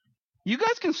You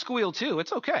guys can squeal too.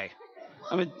 It's okay.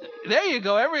 I mean, there you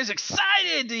go. Everybody's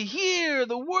excited to hear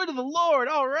the word of the Lord.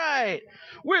 All right.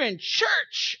 We're in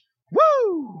church.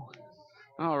 Woo!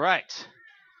 All right.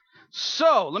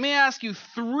 So let me ask you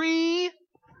three.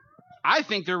 I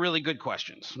think they're really good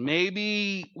questions.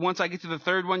 Maybe once I get to the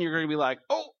third one, you're going to be like,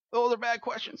 oh, they're bad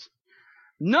questions.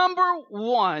 Number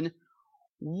one,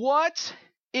 what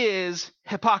is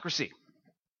hypocrisy?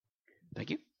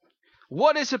 Thank you.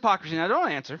 What is hypocrisy? Now,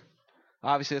 don't answer.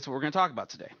 Obviously, that's what we're going to talk about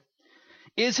today.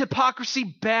 Is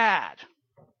hypocrisy bad?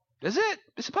 Is it?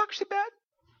 Is hypocrisy bad?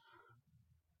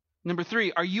 Number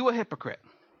three, are you a hypocrite?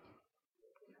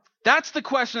 That's the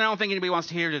question I don't think anybody wants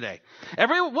to hear today.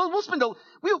 We'll spend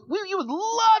you would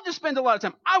love to spend a lot of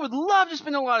time. I would love to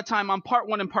spend a lot of time on part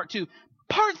one and part two.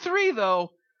 Part three,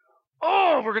 though,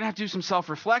 we're going to have to do some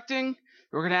self-reflecting.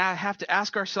 We're going to have to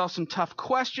ask ourselves some tough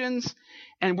questions,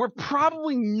 and we're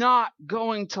probably not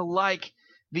going to like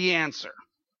the answer.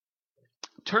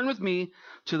 Turn with me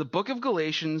to the book of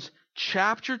Galatians,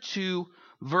 chapter 2,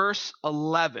 verse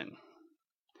 11.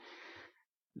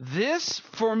 This,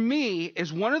 for me,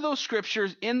 is one of those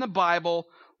scriptures in the Bible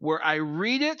where I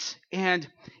read it and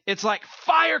it's like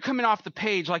fire coming off the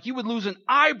page, like you would lose an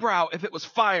eyebrow if it was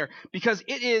fire, because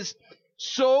it is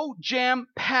so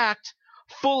jam-packed,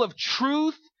 full of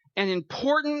truth and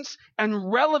importance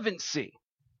and relevancy.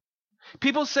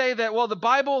 People say that, well, the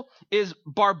Bible is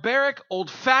barbaric,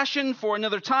 old-fashioned for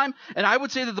another time, and I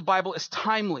would say that the Bible is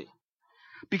timely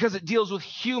because it deals with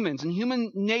humans, and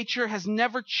human nature has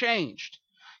never changed.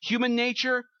 Human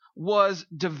nature was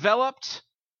developed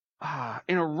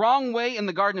in a wrong way in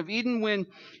the Garden of Eden when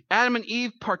Adam and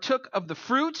Eve partook of the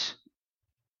fruit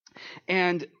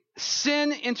and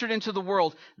sin entered into the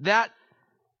world. That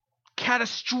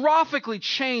catastrophically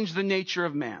changed the nature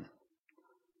of man.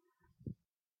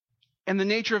 And the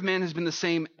nature of man has been the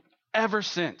same ever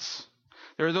since.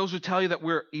 There are those who tell you that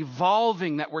we're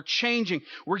evolving, that we're changing,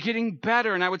 we're getting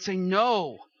better. And I would say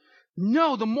no.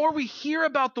 No, the more we hear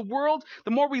about the world,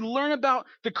 the more we learn about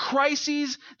the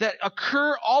crises that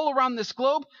occur all around this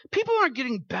globe, people aren't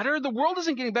getting better. The world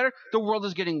isn't getting better. The world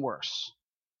is getting worse.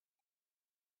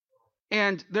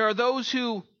 And there are those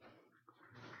who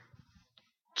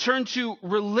turn to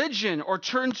religion or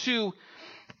turn to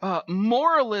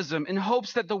moralism in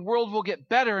hopes that the world will get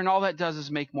better, and all that does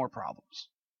is make more problems.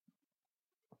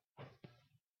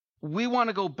 We want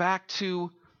to go back to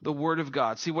the Word of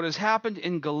God. See, what has happened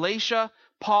in Galatia,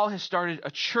 Paul has started a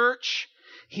church.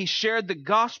 He shared the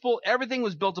gospel. Everything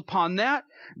was built upon that.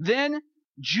 Then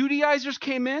Judaizers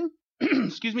came in.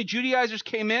 Judaizers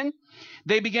came in.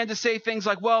 They began to say things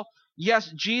like, well,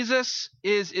 yes, Jesus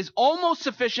is almost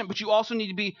sufficient, but you also need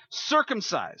to be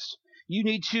circumcised. You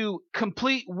need to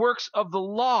complete works of the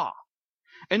law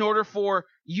in order for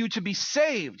you to be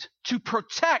saved, to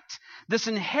protect this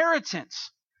inheritance.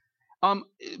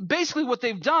 Basically what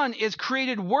they've done is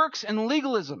created works and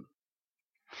legalism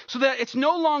so that it's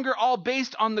no longer all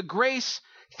based on the grace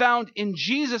found in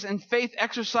Jesus and faith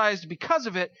exercised because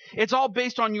of it. It's all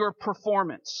based on your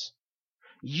performance.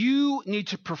 You need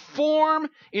to perform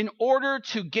in order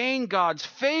to gain God's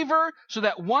favor so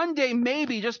that one day,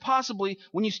 maybe, just possibly,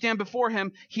 when you stand before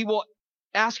Him, He will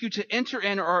ask you to enter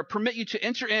in or permit you to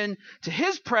enter in to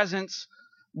His presence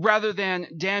rather than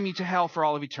damn you to hell for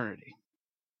all of eternity.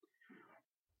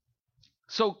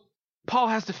 So Paul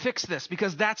has to fix this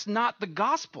because that's not the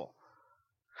gospel.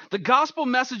 The gospel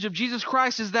message of Jesus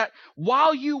Christ is that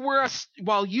while you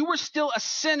were still a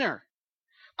sinner,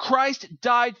 Christ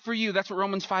died for you. That's what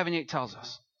Romans 5 and 8 tells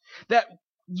us. That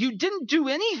you didn't do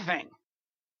anything.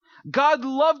 God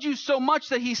loved you so much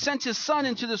that He sent His Son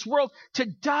into this world to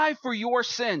die for your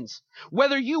sins.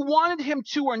 Whether you wanted Him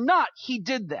to or not, He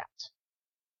did that.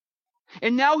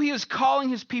 And now He is calling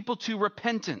His people to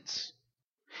repentance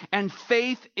and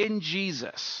faith in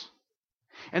Jesus.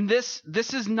 And this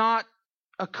is not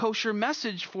a kosher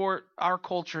message for our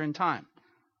culture and time.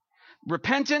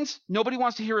 Repentance, nobody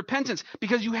wants to hear repentance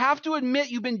because you have to admit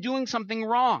you've been doing something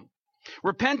wrong.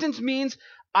 Repentance means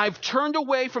I've turned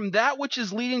away from that which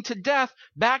is leading to death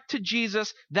back to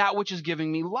Jesus, that which is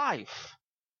giving me life.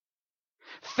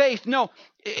 Faith, no,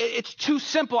 it's too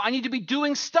simple. I need to be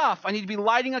doing stuff. I need to be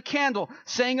lighting a candle,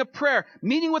 saying a prayer,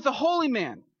 meeting with a holy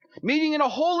man, meeting in a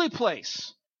holy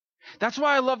place. That's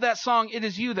why I love that song, It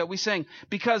Is You, that we sang,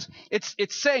 because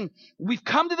it's saying, we've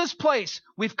come to this place,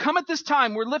 we've come at this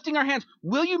time, we're lifting our hands.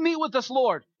 Will you meet with us,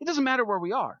 Lord? It doesn't matter where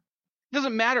we are. It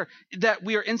doesn't matter that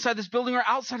we are inside this building or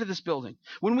outside of this building.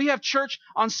 When we have church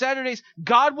on Saturdays,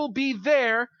 God will be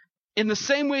there in the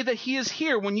same way that He is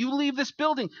here. When you leave this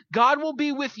building, God will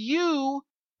be with you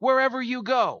wherever you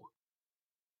go.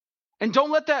 And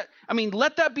don't let that,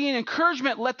 let that be an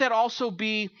encouragement. Let that also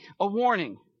be a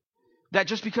warning that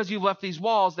just because you've left these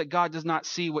walls, that God does not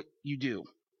see what you do.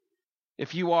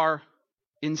 If you are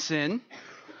in sin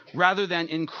rather than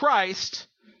in Christ,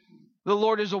 the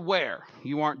Lord is aware.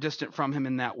 You aren't distant from him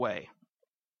in that way.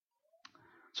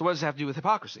 So what does it have to do with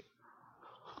hypocrisy?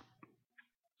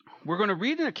 We're going to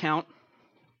read an account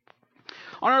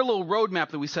on our little roadmap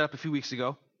that we set up a few weeks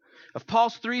ago of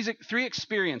Paul's three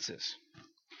experiences.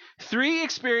 3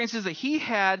 experiences that he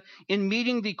had in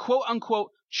meeting the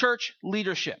quote-unquote church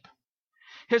leadership.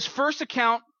 His first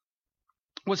account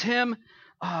was him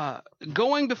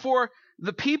going before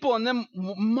the people and them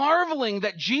marveling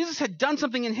that Jesus had done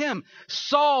something in him.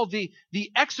 Saul, the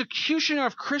executioner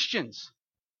of Christians,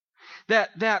 that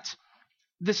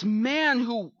this man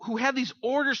who had these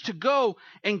orders to go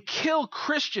and kill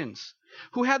Christians,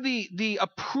 who had the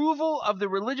approval of the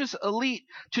religious elite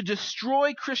to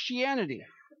destroy Christianity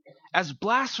as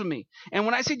blasphemy. And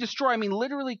when I say destroy, I mean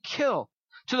literally kill,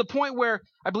 to the point where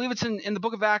I believe it's in the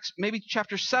book of Acts, maybe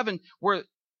chapter 7, where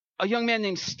a young man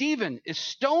named Stephen is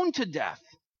stoned to death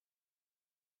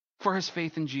for his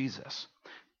faith in Jesus.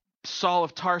 Saul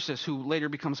of Tarsus, who later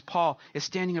becomes Paul, is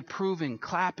standing approving,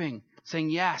 clapping, saying,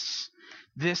 yes,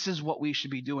 this is what we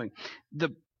should be doing.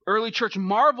 The early church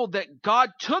marveled that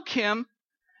God took him,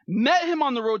 met him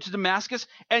on the road to Damascus,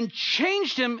 and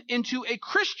changed him into a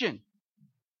Christian.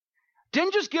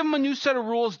 Didn't just give him a new set of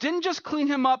rules, didn't just clean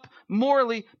him up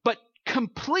morally, but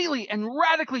completely and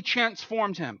radically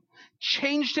transformed him.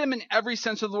 Changed him in every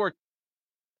sense of the word.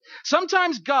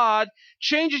 Sometimes God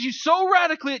changes you so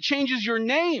radically it changes your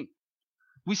name.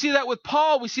 We see that with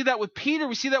Paul, we see that with Peter,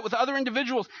 we see that with other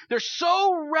individuals. They're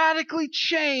so radically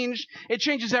changed, it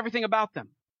changes everything about them.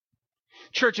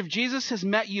 Church, if Jesus has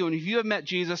met you, and if you have met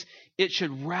Jesus, it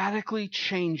should radically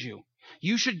change you.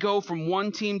 You should go from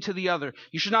one team to the other.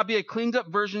 You should not be a cleaned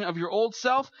up version of your old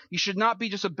self. You should not be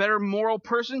just a better moral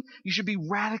person. You should be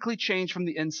radically changed from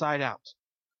the inside out.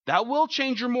 That will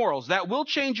change your morals. That will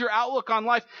change your outlook on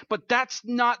life. But that's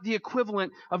not the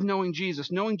equivalent of knowing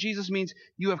Jesus. Knowing Jesus means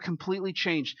you have completely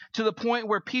changed to the point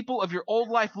where people of your old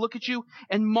life look at you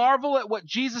and marvel at what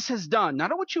Jesus has done,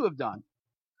 not at what you have done.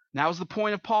 That was the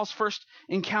point of Paul's first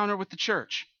encounter with the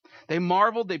church. They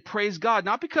marveled, they praised God,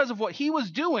 not because of what he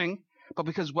was doing, but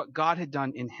because of what God had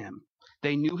done in him.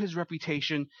 They knew his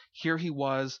reputation. Here he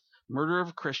was, murderer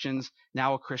of Christians,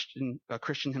 now a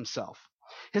Christian himself.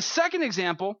 His second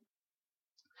example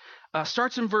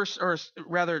starts in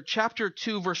chapter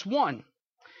 2, verse 1,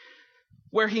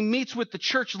 where he meets with the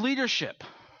church leadership.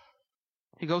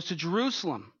 He goes to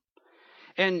Jerusalem,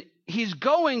 and he's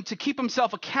going to keep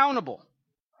himself accountable.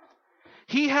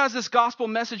 He has this gospel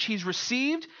message he's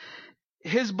received.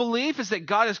 His belief is that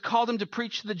God has called him to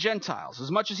preach to the Gentiles.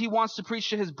 As much as he wants to preach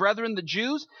to his brethren, the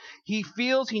Jews, he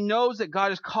knows that God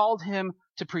has called him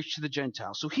to preach to the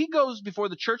Gentiles. So he goes before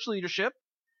the church leadership,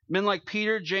 men like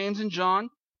Peter, James, and John,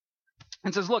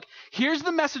 and says, look, here's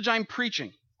the message I'm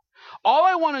preaching. All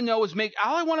I want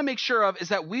to make sure of is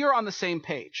that we are on the same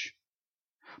page.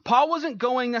 Paul wasn't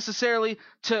going necessarily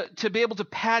to be able to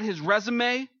pad his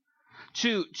resume,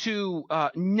 to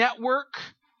network.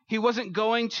 He wasn't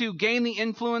going to gain the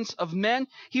influence of men.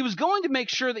 He was going to make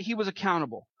sure that he was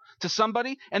accountable to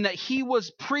somebody and that he was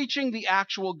preaching the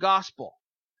actual gospel.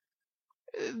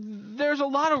 There's a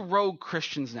lot of rogue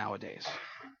Christians nowadays.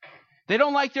 They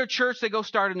don't like their church, they go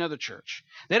start another church.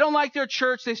 They don't like their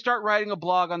church, they start writing a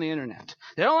blog on the internet.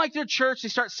 They don't like their church, they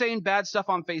start saying bad stuff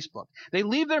on Facebook. They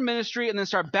leave their ministry and then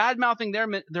start bad-mouthing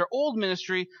their old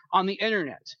ministry on the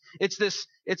internet. It's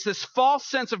this false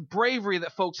sense of bravery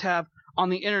that folks have on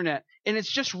the internet, and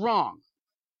it's just wrong.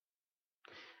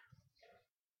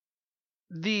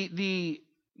 The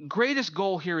greatest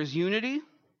goal here is unity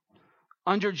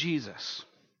under Jesus.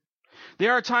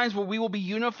 There are times where we will be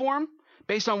uniform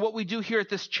based on what we do here at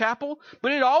this chapel,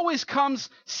 but it always comes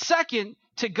second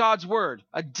to God's word,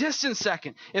 a distant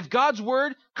second. If God's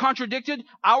word contradicted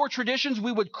our traditions,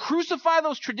 we would crucify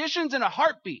those traditions in a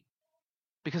heartbeat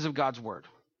because of God's word.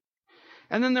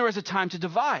 And then there was a time to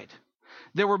divide.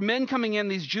 There were men coming in,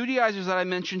 these Judaizers that I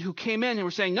mentioned, who came in and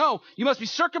were saying, no, you must be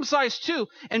circumcised too.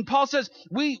 And Paul says,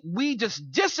 we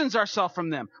just distance ourselves from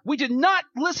them. We did not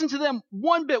listen to them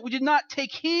one bit. We did not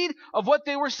take heed of what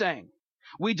they were saying.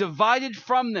 We divided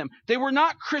from them. They were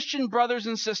not Christian brothers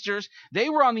and sisters. They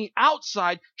were on the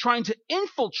outside trying to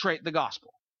infiltrate the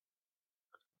gospel.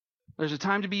 There's a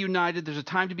time to be united, there's a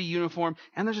time to be uniform,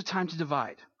 and there's a time to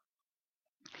divide.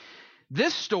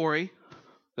 This story,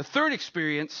 the third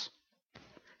experience,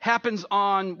 happens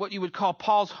on what you would call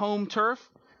Paul's home turf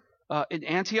in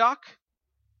Antioch.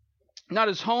 not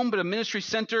his home, but a ministry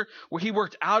center where he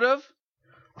worked out of.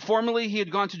 Formerly, he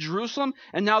had gone to Jerusalem,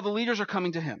 and now the leaders are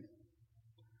coming to him.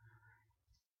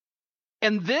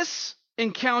 And this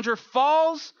encounter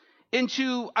falls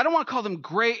into, I don't want to call them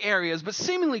gray areas, but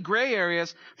seemingly gray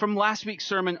areas from last week's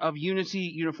sermon of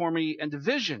unity, uniformity, and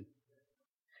division.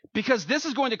 Because this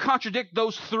is going to contradict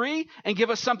those three and give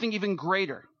us something even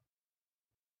greater.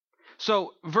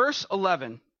 So, verse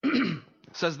 11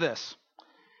 says this,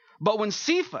 "But when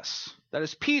Cephas," that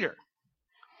is Peter,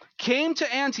 "came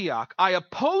to Antioch, I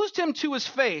opposed him to his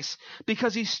face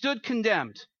because he stood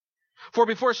condemned. For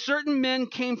before certain men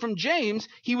came from James,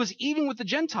 he was eating with the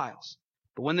Gentiles.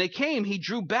 But when they came, he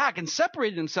drew back and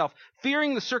separated himself,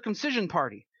 fearing the circumcision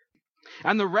party.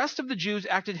 And the rest of the Jews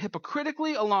acted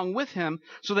hypocritically along with him,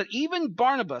 so that even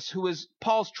Barnabas, who is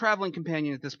Paul's traveling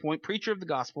companion at this point, preacher of the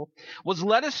gospel, was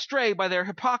led astray by their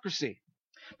hypocrisy.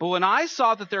 But when I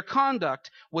saw that their conduct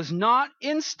was not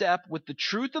in step with the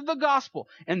truth of the gospel,"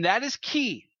 and that is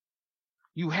key.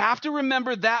 You have to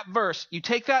remember that verse. You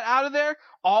take that out of there,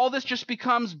 all this just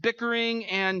becomes bickering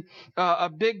and a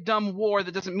big dumb war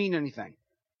that doesn't mean anything.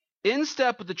 "In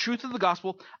step with the truth of the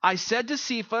gospel, I said to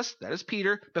Cephas," that is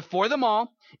Peter, "before them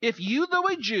all, if you, though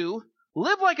a Jew,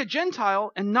 live like a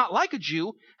Gentile and not like a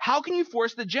Jew, how can you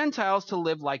force the Gentiles to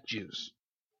live like Jews?"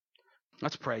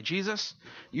 Let's pray. Jesus,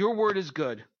 your word is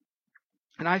good,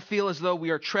 and I feel as though we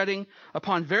are treading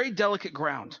upon very delicate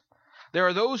ground. There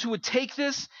are those who would take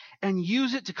this and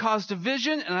use it to cause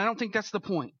division, and I don't think that's the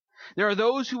point. There are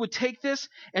those who would take this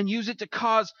and use it to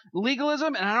cause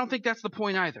legalism, and I don't think that's the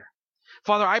point either.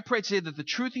 Father, I pray today that the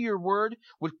truth of your word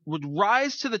would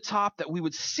rise to the top, that we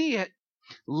would see it,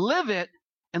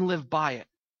 and live by it.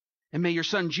 And may your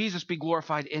son Jesus be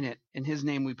glorified in it. In his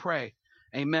name we pray.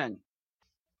 Amen.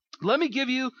 Let me give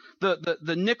you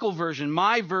the nickel version,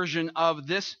 my version of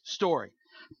this story.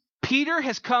 Peter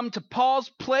has come to Paul's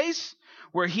place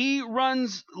where he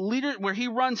runs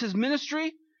his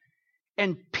ministry,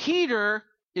 and Peter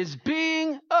is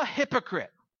being a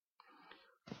hypocrite.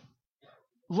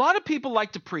 A lot of people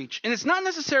like to preach, and it's not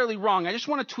necessarily wrong. I just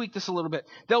want to tweak this a little bit.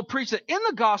 They'll preach that in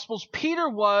the Gospels, Peter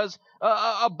was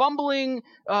a bumbling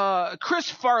Chris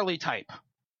Farley type.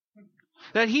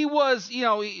 That he was,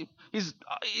 he's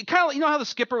kind of like, how the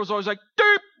skipper was always like,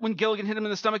 derp, when Gilligan hit him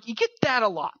in the stomach. You get that a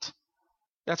lot.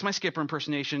 That's my skipper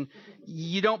impersonation.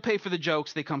 You don't pay for the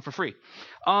jokes. They come for free.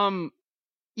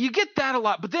 You get that a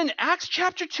lot. But then Acts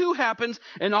chapter 2 happens,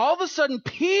 and all of a sudden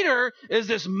Peter is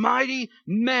this mighty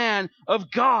man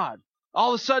of God.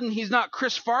 All of a sudden he's not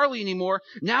Chris Farley anymore.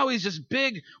 Now he's this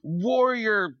big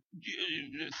warrior,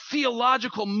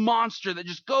 theological monster that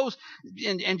just goes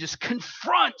and just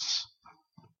confronts.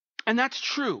 And that's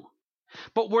true.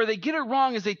 But where they get it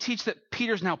wrong is they teach that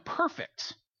Peter's now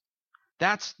perfect.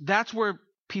 That's where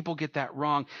people get that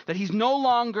wrong, that he's no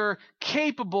longer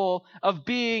capable of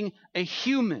being a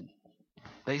human,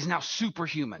 that he's now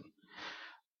superhuman.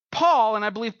 Paul, and I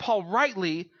believe Paul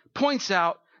rightly, points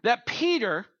out that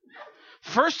Peter,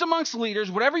 first amongst leaders,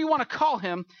 whatever you want to call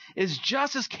him, is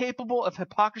just as capable of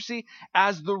hypocrisy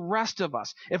as the rest of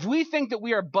us. If we think that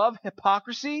we are above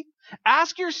hypocrisy,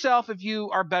 ask yourself if you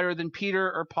are better than Peter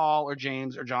or Paul or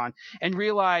James or John, and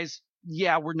realize,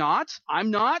 yeah, we're not.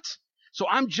 I'm not. So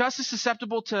I'm just as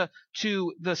susceptible to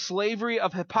the slavery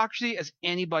of hypocrisy as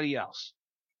anybody else.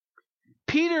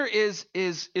 Peter is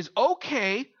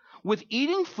okay with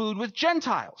eating food with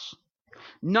Gentiles,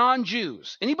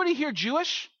 non-Jews. Anybody here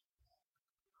Jewish?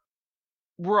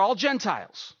 We're all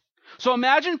Gentiles. So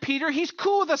imagine Peter, he's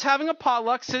cool with us having a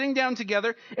potluck, sitting down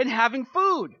together and having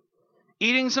food,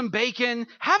 eating some bacon,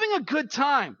 having a good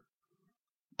time,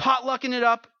 potlucking it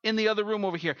up in the other room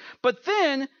over here. But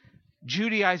then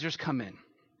Judaizers come in.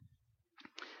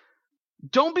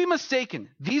 Don't be mistaken.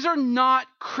 These are not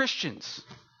Christians.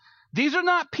 These are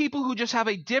not people who just have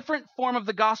a different form of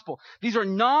the gospel. These are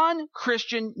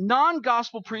non-Christian,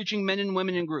 non-gospel preaching men and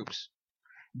women in groups.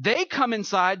 They come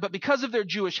inside, but because of their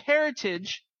Jewish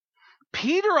heritage,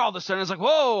 Peter all of a sudden is like,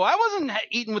 whoa, I wasn't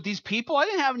eating with these people. I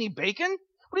didn't have any bacon.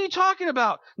 What are you talking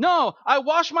about? No, I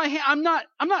wash my hands. I'm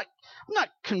not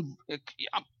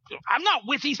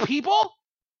with these people.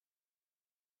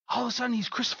 All of a sudden, he's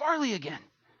Chris Farley again.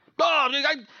 Oh,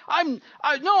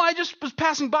 I just was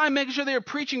passing by making sure they were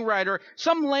preaching right, or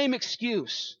some lame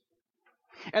excuse.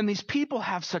 And these people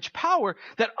have such power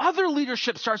that other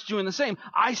leadership starts doing the same.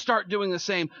 I start doing the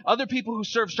same. Other people who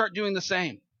serve start doing the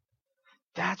same.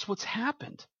 That's what's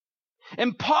happened.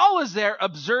 And Paul is there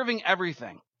observing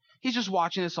everything. He's just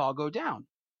watching this all go down,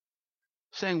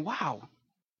 saying, wow,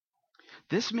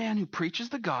 this man who preaches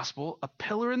the gospel, a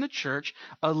pillar in the church,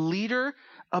 a leader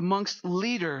amongst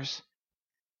leaders,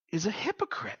 is a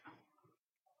hypocrite.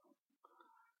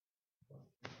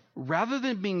 rather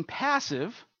than being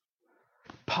passive,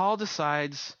 Paul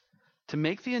decides to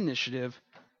make the initiative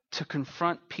to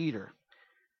confront Peter.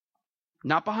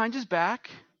 Not behind his back,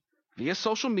 via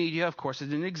social media. Of course, it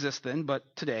didn't exist then,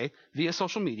 but today, via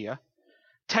social media.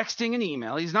 Texting and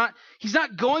email. He's not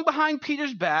going behind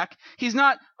Peter's back. He's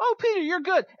not, oh, Peter, you're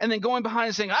good. And then going behind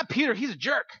and saying, Peter, he's a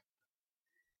jerk.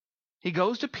 He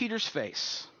goes to Peter's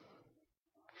face.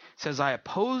 Says, I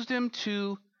opposed him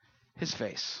to his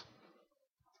face.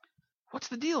 What's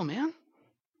the deal, man?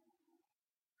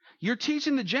 You're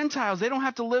teaching the Gentiles they don't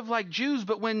have to live like Jews,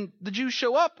 but when the Jews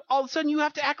show up, all of a sudden you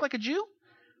have to act like a Jew?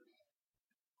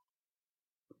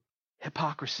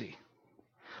 Hypocrisy.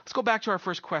 Let's go back to our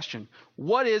first question.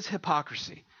 What is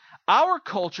hypocrisy? Our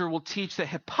culture will teach that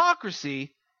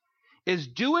hypocrisy is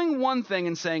doing one thing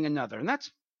and saying another, and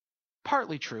that's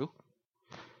partly true.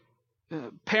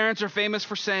 Parents are famous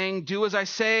for saying, do as I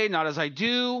say, not as I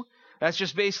do. That's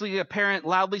just basically a parent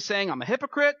loudly saying, I'm a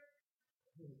hypocrite.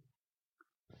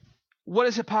 What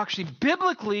is hypocrisy?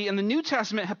 Biblically, in the New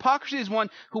Testament, hypocrisy is one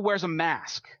who wears a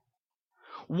mask,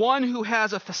 one who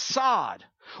has a facade,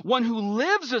 one who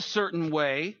lives a certain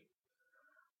way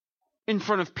in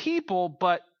front of people,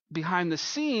 but behind the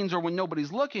scenes or when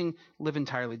nobody's looking, live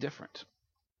entirely different.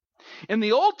 In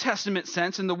the Old Testament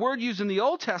sense, and the word used in the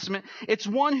Old Testament, it's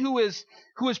one who is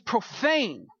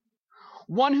profane,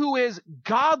 one who is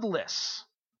godless.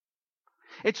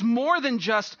 It's more than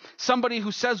just somebody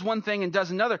who says one thing and does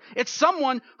another. It's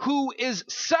someone who is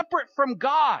separate from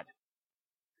God.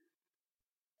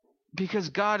 Because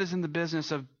God is in the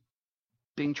business of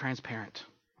being transparent.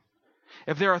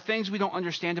 If there are things we don't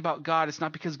understand about God, it's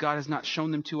not because God has not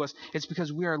shown them to us. It's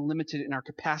because we are limited in our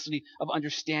capacity of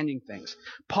understanding things.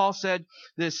 Paul said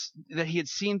that he had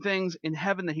seen things in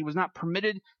heaven that he was not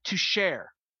permitted to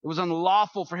share. It was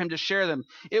unlawful for him to share them.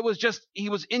 It was just, he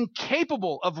was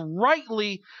incapable of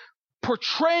rightly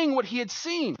portraying what he had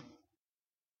seen.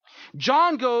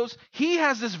 John goes, he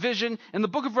has this vision in the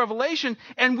book of Revelation,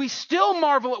 and we still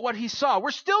marvel at what he saw.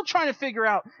 We're still trying to figure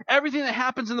out everything that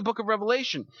happens in the book of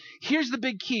Revelation. Here's the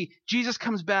big key. Jesus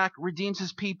comes back, redeems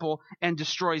his people, and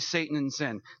destroys Satan and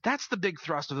sin. That's the big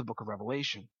thrust of the book of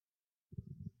Revelation.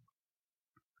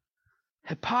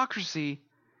 Hypocrisy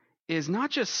is not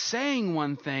just saying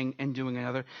one thing and doing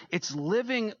another. It's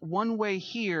living one way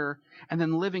here and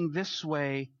then living this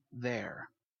way there.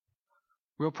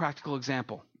 Real practical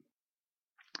example.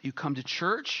 You come to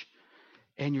church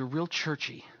and you're real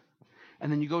churchy.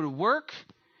 And then you go to work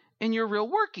and you're real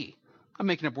worky. I'm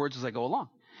making up words as I go along.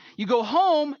 You go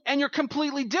home and you're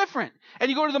completely different. And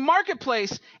you go to the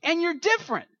marketplace and you're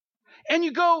different. And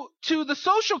you go to the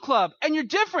social club and you're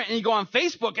different. And you go on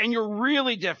Facebook and you're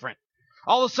really different.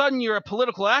 All of a sudden you're a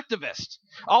political activist.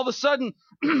 All of a sudden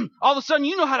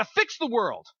you know how to fix the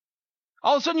world.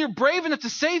 All of a sudden you're brave enough to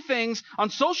say things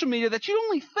on social media that you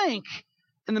only think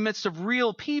in the midst of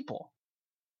real people.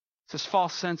 It's this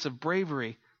false sense of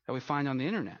bravery that we find on the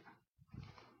internet.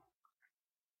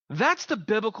 That's the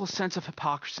biblical sense of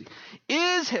hypocrisy.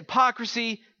 Is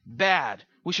hypocrisy bad?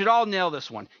 We should all nail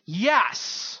this one.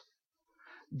 Yes.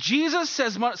 Jesus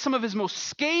says some of his most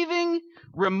scathing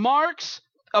remarks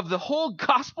of the whole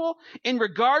gospel in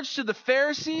regards to the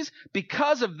Pharisees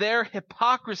because of their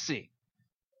hypocrisy.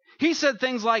 He said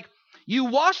things like, you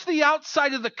wash the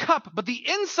outside of the cup, but the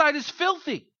inside is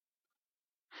filthy.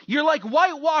 You're like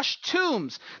whitewashed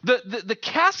tombs. The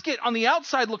casket on the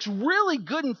outside looks really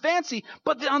good and fancy,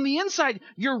 but on the inside,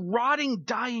 you're rotting,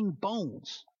 dying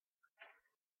bones.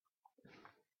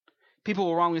 People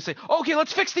will wrongly say, okay,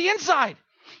 let's fix the inside.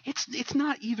 It's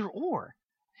not either or.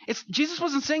 Jesus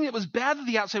wasn't saying it was bad that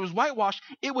the outside was whitewashed.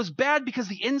 It was bad because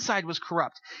the inside was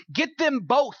corrupt. Get them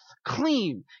both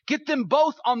clean. Get them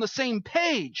both on the same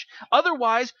page.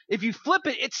 Otherwise, if you flip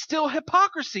it, it's still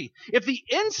hypocrisy. If the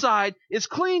inside is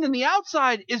clean and the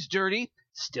outside is dirty,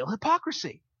 still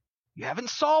hypocrisy. You haven't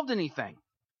solved anything.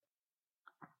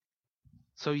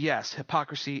 So yes,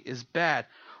 hypocrisy is bad.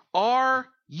 Are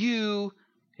you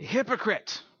a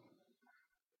hypocrite?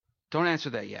 Don't answer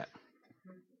that yet.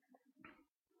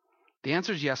 The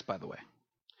answer is yes, by the way.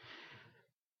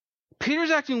 Peter's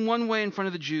acting one way in front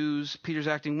of the Jews. Peter's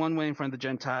acting one way in front of the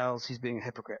Gentiles. He's being a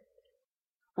hypocrite.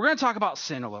 We're going to talk about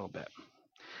sin a little bit.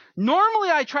 Normally,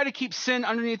 I try to keep sin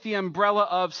underneath the umbrella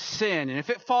of sin. And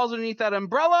if it falls underneath that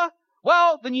umbrella,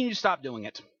 well, then you need to stop doing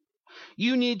it.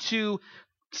 You need to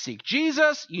seek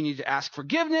Jesus. You need to ask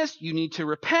forgiveness. You need to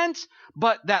repent.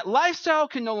 But that lifestyle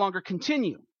can no longer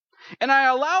continue. And I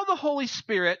allow the Holy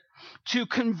Spirit to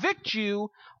convict you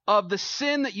of the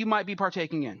sin that you might be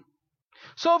partaking in.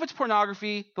 So if it's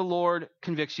pornography, the Lord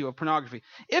convicts you of pornography.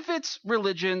 If it's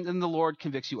religion, then the Lord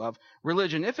convicts you of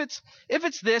religion. If it's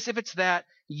this, if it's that,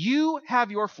 you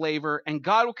have your flavor and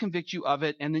God will convict you of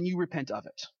it and then you repent of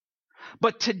it.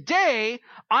 But today,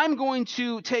 I'm going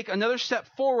to take another step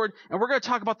forward and we're going to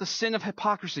talk about the sin of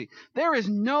hypocrisy. There is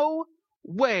no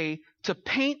way to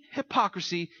paint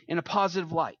hypocrisy in a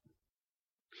positive light.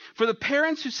 For the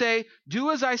parents who say, do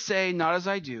as I say, not as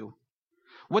I do,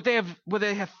 what they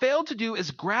have failed to do is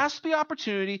grasp the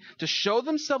opportunity to show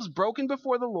themselves broken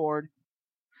before the Lord,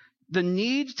 the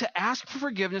need to ask for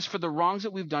forgiveness for the wrongs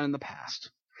that we've done in the past.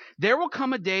 There will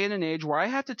come a day and an age where I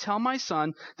have to tell my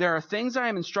son there are things I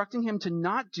am instructing him to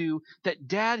not do that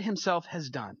dad himself has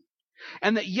done.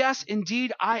 And that yes,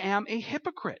 indeed, I am a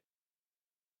hypocrite.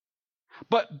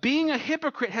 But being a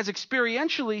hypocrite has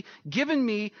experientially given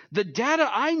me the data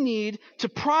I need to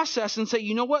process and say,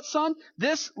 you know what, son?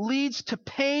 This leads to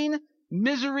pain,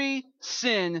 misery,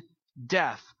 sin,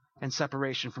 death, and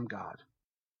separation from God.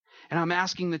 And I'm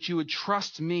asking that you would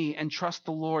trust me and trust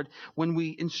the Lord when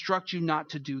we instruct you not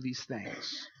to do these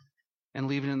things and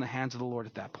leave it in the hands of the Lord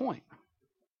at that point.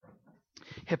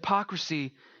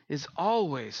 Hypocrisy is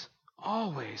always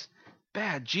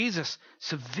bad. Jesus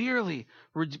severely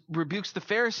rebukes the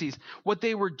Pharisees. What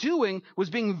they were doing was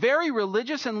being very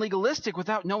religious and legalistic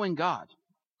without knowing God.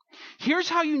 Here's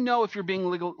how you know if you're being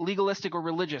legalistic or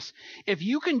religious. If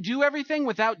you can do everything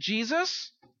without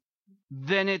Jesus,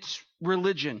 then it's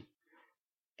religion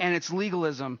and it's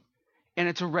legalism and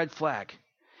it's a red flag.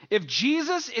 If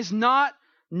Jesus is not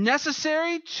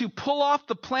necessary to pull off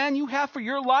the plan you have for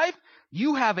your life,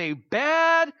 you have a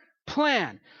bad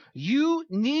plan. You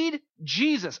need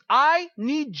Jesus. I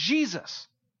need Jesus.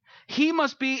 He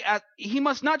must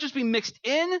not just be mixed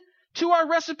in to our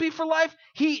recipe for life.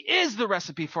 He is the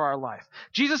recipe for our life.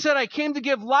 Jesus said, I came to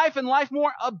give life and life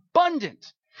more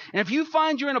abundant. And if you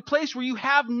find you're in a place where you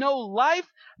have no life,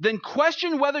 then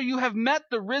question whether you have met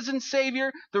the risen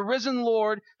Savior, the risen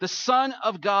Lord, the Son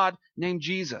of God named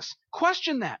Jesus.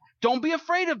 Question that. Don't be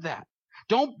afraid of that.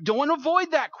 Don't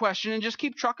avoid that question and just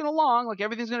keep trucking along like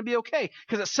everything's going to be okay.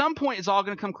 Because at some point it's all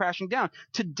going to come crashing down.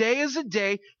 Today is a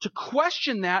day to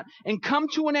question that and come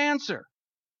to an answer.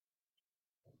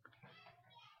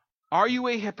 Are you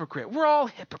a hypocrite? We're all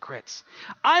hypocrites.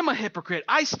 I'm a hypocrite.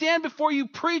 I stand before you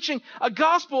preaching a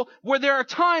gospel where there are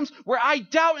times where I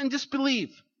doubt and disbelieve.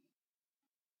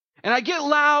 And I get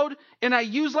loud and I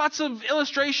use lots of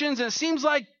illustrations and it seems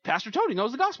like Pastor Tony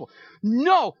knows the gospel.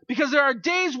 No, because there are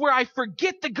days where I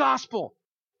forget the gospel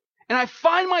and I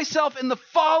find myself in the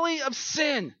folly of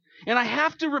sin and I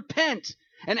have to repent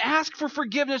and ask for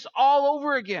forgiveness all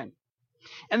over again.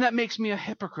 And that makes me a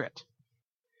hypocrite.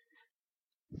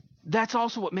 That's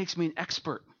also what makes me an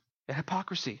expert at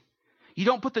hypocrisy. You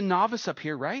don't put the novice up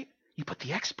here, right? You put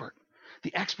the expert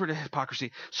at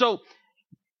hypocrisy. So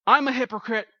I'm a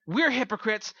hypocrite. We're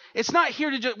hypocrites. We're not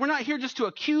here just to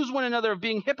accuse one another of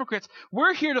being hypocrites.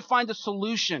 We're here to find a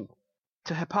solution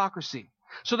to hypocrisy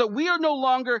so that we are no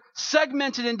longer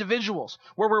segmented individuals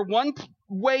where we're one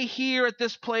way here at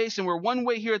this place and we're one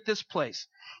way here at this place.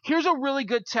 Here's a really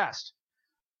good test.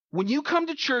 When you come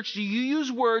to church, do you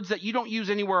use words that you don't use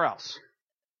anywhere else?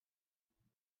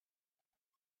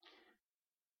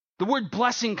 The word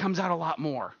blessing comes out a lot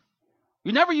more.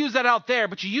 You never use that out there,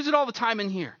 but you use it all the time in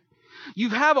here. You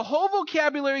have a whole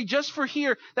vocabulary just for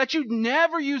here that you'd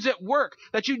never use at work,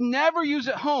 that you'd never use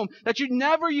at home, that you'd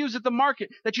never use at the market,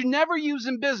 that you never use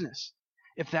in business.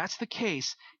 If that's the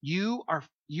case, you are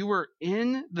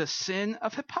in the sin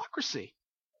of hypocrisy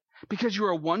because you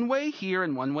are one way here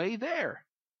and one way there.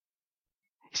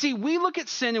 See, we look at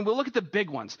sin and we'll look at the big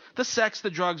ones, the sex, the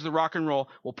drugs, the rock and roll.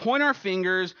 We'll point our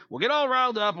fingers, we'll get all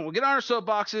riled up, and we'll get on our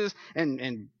soapboxes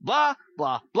and blah,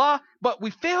 blah, blah. But we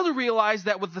fail to realize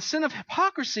that with the sin of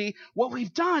hypocrisy, what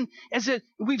we've done is that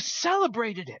we've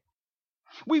celebrated it.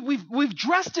 We've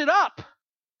dressed it up.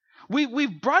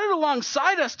 We've brought it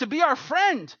alongside us to be our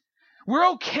friend.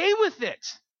 We're okay with it.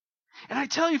 And I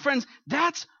tell you, friends,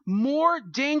 that's more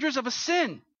dangerous of a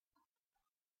sin.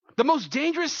 The most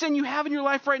dangerous sin you have in your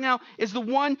life right now is the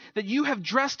one that you have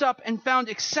dressed up and found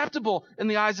acceptable in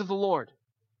the eyes of the Lord.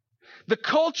 The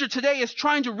culture today is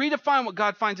trying to redefine what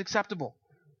God finds acceptable.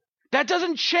 That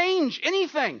doesn't change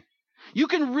anything. You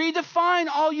can redefine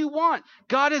all you want.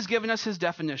 God has given us his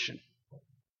definition.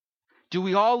 Do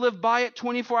we all live by it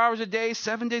 24 hours a day,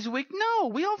 7 days a week? No,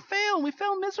 we all fail. We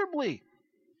fail miserably.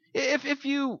 If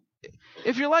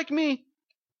you're like me,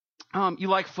 you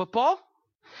like football.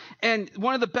 And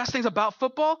one of the best things about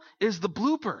football is the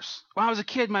bloopers. When I was a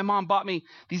kid, my mom bought me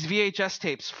these VHS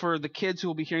tapes. For the kids who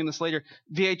will be hearing this later,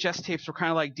 VHS tapes were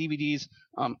kind of like DVDs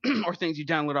or things you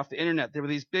download off the internet. They were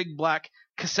these big black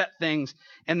cassette things,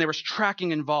 and there was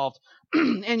tracking involved.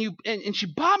 and she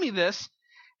bought me this,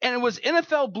 and it was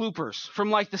NFL bloopers from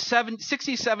like the 60s,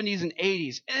 70s, and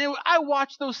 80s. And I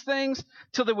watched those things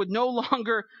till they would no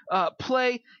longer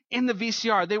play in the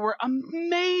VCR. They were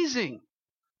amazing,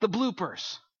 the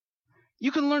bloopers.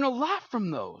 You can learn a lot from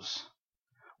those.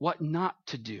 What not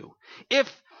to do.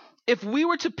 If we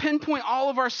were to pinpoint all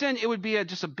of our sin, it would be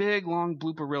just a big, long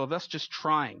blooper reel of us just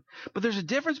trying. But there's a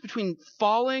difference between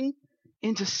falling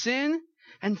into sin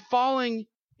and falling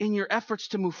in your efforts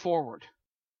to move forward.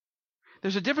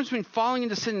 There's a difference between falling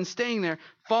into sin and staying there,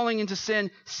 falling into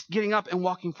sin, getting up and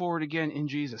walking forward again in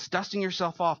Jesus, dusting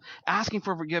yourself off, asking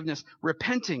for forgiveness,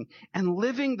 repenting, and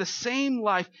living the same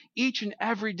life each and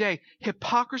every day.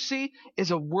 Hypocrisy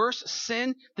is a worse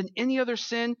sin than any other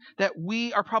sin that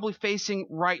we are probably facing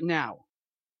right now,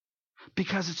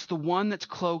 because it's the one that's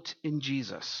cloaked in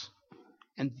Jesus.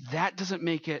 And that doesn't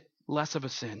make it less of a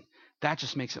sin. That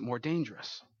just makes it more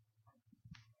dangerous.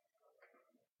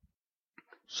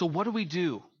 So what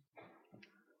do?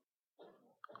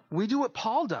 We do what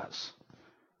Paul does.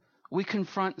 We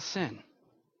confront sin.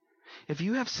 If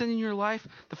you have sin in your life,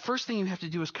 the first thing you have to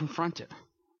do is confront it.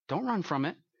 Don't run from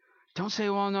it. Don't say,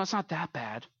 well, no, it's not that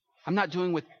bad. I'm not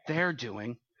doing what they're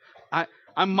doing.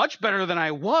 I'm much better than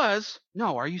I was.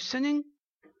 No, are you sinning?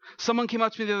 Someone came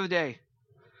up to me the other day,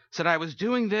 said I was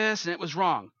doing this and it was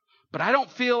wrong, but I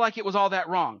don't feel like it was all that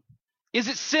wrong. Is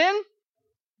it sin?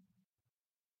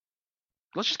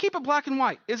 Let's just keep it black and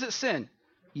white. Is it sin?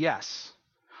 Yes.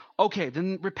 Okay,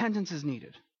 then repentance is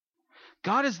needed.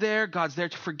 God is there. God's there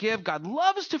to forgive. God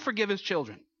loves to forgive his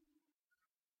children.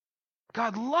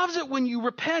 God loves it when you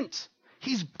repent.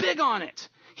 He's big on it.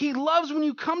 He loves when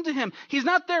you come to him. He's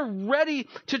not there ready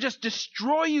to just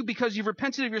destroy you because you've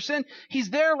repented of your sin. He's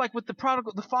there like with the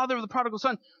father of the prodigal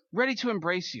son, ready to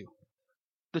embrace you.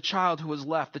 The child who was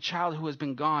left, the child who has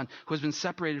been gone, who has been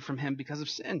separated from him because of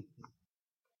sin.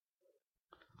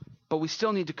 But we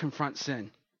still need to confront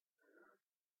sin.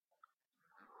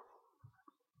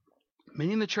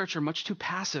 Many in the church are much too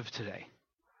passive today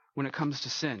when it comes to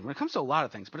sin. When it comes to a lot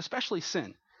of things, but especially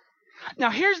sin. Now,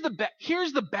 here's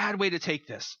the bad way to take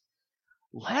this.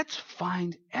 Let's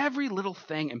find every little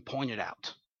thing and point it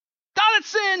out. Oh, that's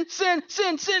sin, sin,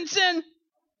 sin, sin, sin.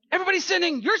 Everybody's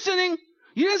sinning. You're sinning.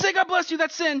 You didn't say God bless you.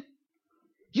 That's sin.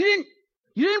 You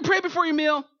didn't pray before your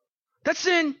meal. That's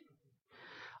sin.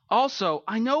 Also,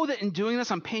 I know that in doing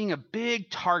this, I'm painting a big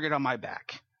target on my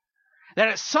back. That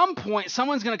at some point,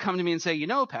 someone's going to come to me and say,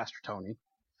 Pastor Tony,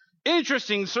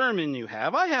 interesting sermon you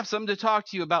have. I have something to talk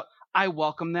to you about. I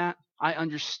welcome that. I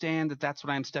understand that that's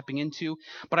what I'm stepping into.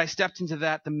 But I stepped into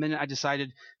that the minute I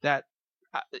decided that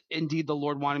indeed the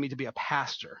Lord wanted me to be a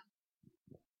pastor.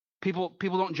 People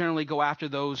don't generally go after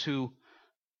those who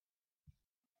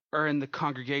are in the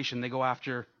congregation. They go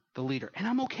after the leader. And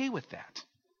I'm okay with that.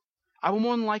 I will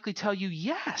more than likely tell you,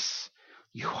 yes,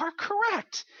 you are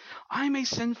correct. I'm a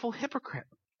sinful hypocrite.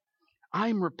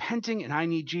 I'm repenting and I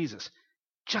need Jesus,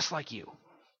 just like you.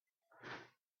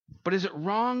 But is it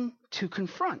wrong to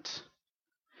confront?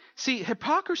 See,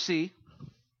 hypocrisy,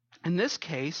 in this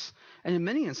case, and in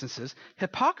many instances,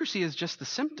 hypocrisy is just the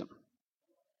symptom.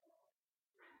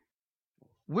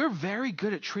 We're very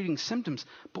good at treating symptoms,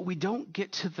 but we don't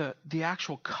get to the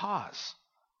actual cause.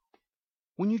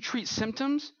 When you treat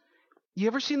symptoms, you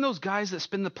ever seen those guys that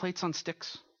spin the plates on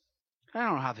sticks? I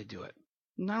don't know how they do it.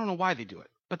 I don't know why they do it,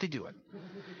 but they do it.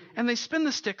 And they spin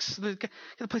the sticks, get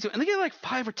the plates, and they get like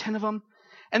 5 or 10 of them.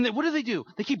 And then what do?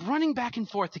 They keep running back and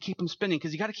forth to keep them spinning,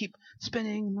 because you got to keep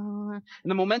spinning,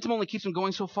 and the momentum only keeps them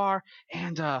going so far.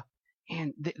 And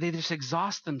they just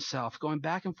exhaust themselves going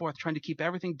back and forth, trying to keep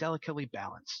everything delicately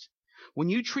balanced. When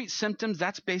you treat symptoms,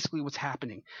 that's basically what's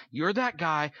happening. You're that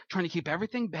guy trying to keep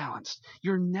everything balanced.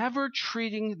 You're never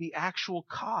treating the actual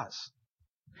cause.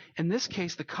 In this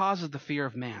case, the cause is the fear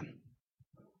of man.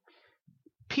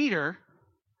 Peter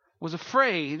was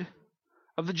afraid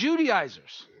of the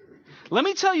Judaizers. Let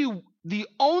me tell you the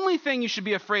only thing you should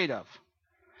be afraid of.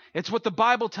 It's what the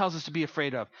Bible tells us to be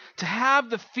afraid of. To have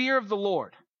the fear of the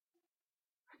Lord.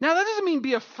 Now, that doesn't mean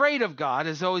be afraid of God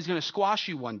as though he's going to squash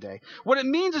you one day. What it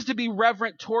means is to be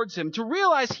reverent towards him, to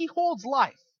realize he holds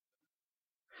life.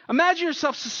 Imagine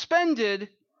yourself suspended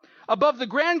above the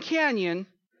Grand Canyon,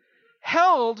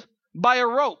 held by a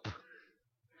rope.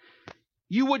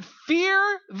 You would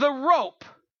fear the rope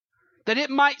that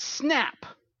it might snap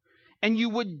and you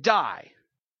would die.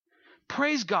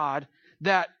 Praise God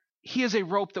that he is a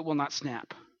rope that will not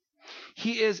snap.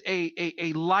 He is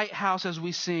a lighthouse, as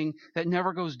we sing, that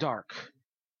never goes dark.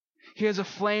 He has a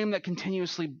flame that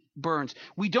continuously burns.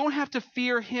 We don't have to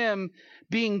fear him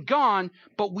being gone,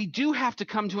 but we do have to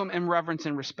come to him in reverence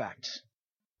and respect.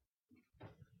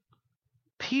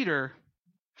 Peter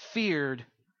feared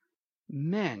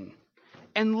men,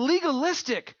 and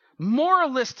legalistic,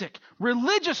 moralistic,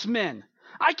 religious men.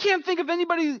 I can't think of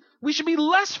anybody we should be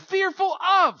less fearful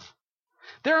of.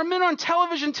 There are men on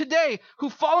television today who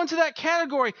fall into that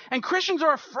category, and Christians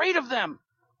are afraid of them.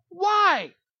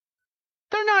 Why?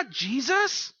 They're not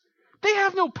Jesus. They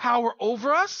have no power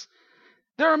over us.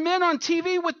 There are men on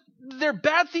TV with their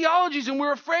bad theologies, and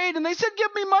we're afraid, and they said,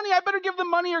 give me money. I better give them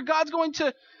money, or God's going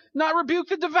to not rebuke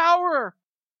the devourer.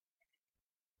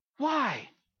 Why?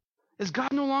 Is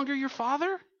God no longer your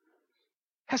father?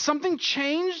 Has something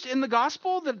changed in the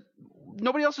gospel that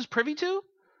nobody else is privy to?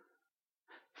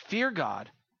 Fear God.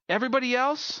 Everybody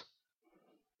else,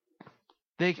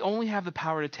 they only have the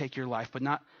power to take your life, but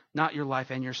not your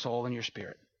life and your soul and your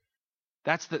spirit.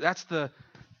 That's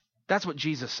what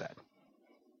Jesus said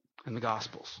in the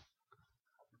Gospels.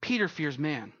 Peter fears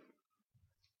man.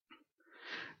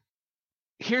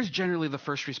 Here's generally the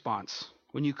first response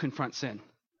when you confront sin.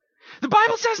 The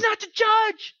Bible says not to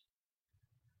judge.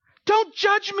 Don't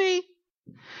judge me.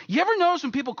 You ever notice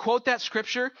when people quote that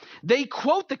scripture, they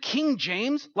quote the King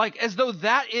James like as though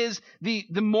that is the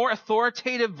more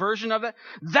authoritative version of it?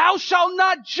 Thou shalt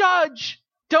not judge.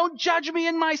 Don't judge me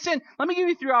in my sin. Let me give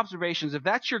you 3 observations if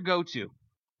that's your go-to.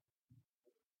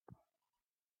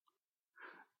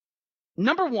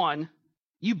 Number 1,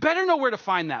 you better know where to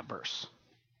find that verse.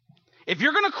 If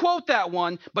you're going to quote that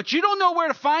one, but you don't know where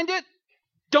to find it,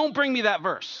 don't bring me that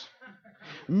verse.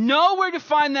 Know where to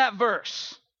find that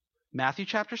verse. Matthew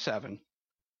chapter 7,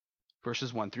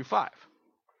 verses 1 through 5.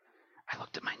 I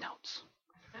looked at my notes.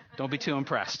 Don't be too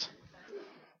impressed.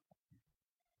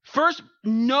 First,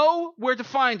 know where to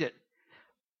find it.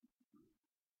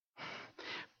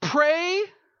 Pray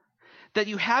that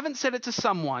you haven't said it to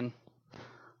someone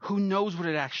who knows what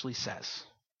it actually says.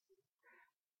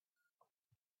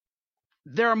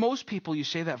 There are most people, you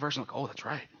say that verse and like, oh, that's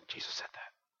right. Jesus said that.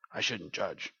 I shouldn't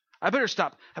judge. I better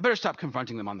stop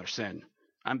confronting them on their sin.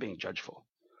 I'm being judgeful.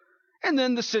 And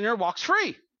then the sinner walks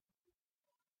free.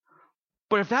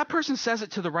 But if that person says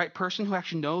it to the right person who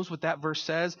actually knows what that verse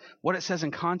says, what it says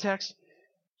in context,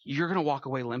 you're going to walk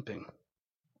away limping.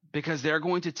 Because they're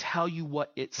going to tell you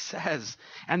what it says.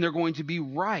 And they're going to be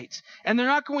right. And they're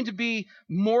not going to be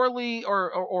morally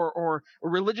or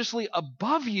religiously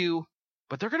above you,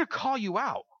 but they're going to call you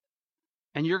out.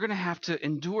 And you're going to have to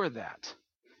endure that.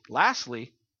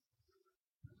 Lastly,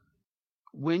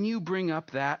 when you bring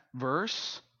up that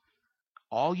verse,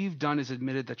 all you've done is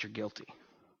admitted that you're guilty.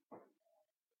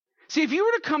 See, if you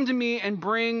were to come to me and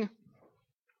bring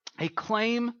a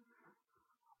claim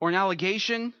or an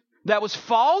allegation that was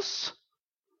false,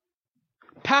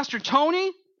 Pastor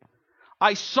Tony,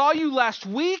 I saw you last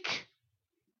week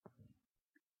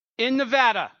in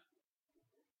Nevada.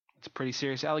 It's a pretty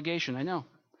serious allegation, I know.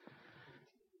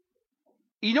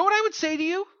 You know what I would say to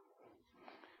you?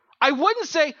 I wouldn't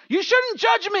say, you shouldn't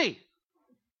judge me.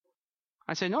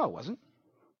 I'd say, no, I wasn't.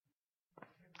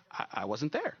 I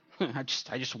wasn't there. I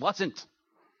just wasn't.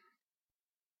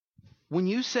 When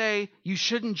you say you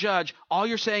shouldn't judge, all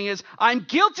you're saying is, I'm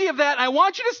guilty of that, and I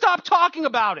want you to stop talking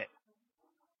about it.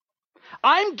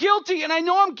 I'm guilty, and I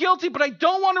know I'm guilty, but I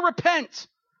don't want to repent.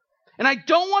 And I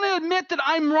don't want to admit that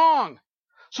I'm wrong.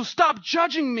 So stop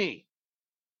judging me.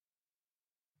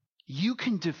 You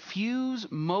can diffuse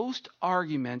most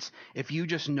arguments if you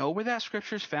just know where that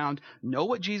scripture is found, know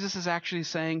what Jesus is actually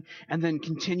saying, and then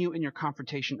continue in your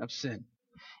confrontation of sin.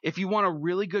 If you want a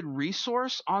really good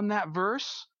resource on that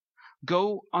verse,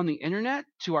 go on the internet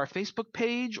to our Facebook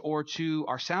page or to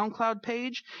our SoundCloud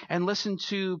page and listen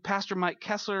to Pastor Mike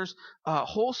Kessler's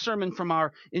whole sermon from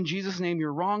our In Jesus' Name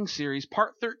You're Wrong series,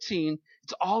 part 13.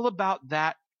 It's all about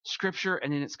that scripture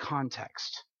and in its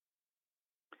context.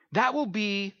 That will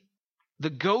be the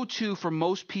go-to for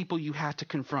most people you have to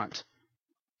confront.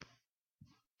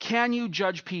 Can you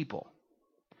judge people?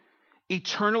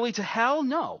 Eternally to hell?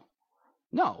 No.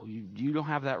 No, you don't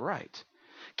have that right.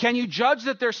 Can you judge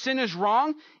that their sin is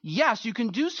wrong? Yes, you can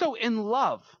do so in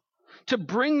love to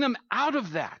bring them out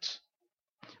of that.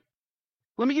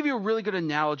 Let me give you a really good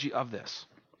analogy of this.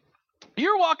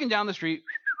 You're walking down the street.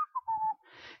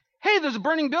 Hey, there's a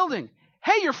burning building.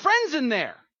 Hey, your friend's in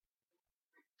there.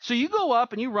 So you go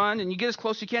up and you run and you get as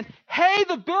close as you can. Hey,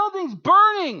 the building's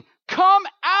burning. Come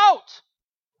out.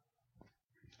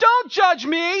 Don't judge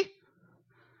me.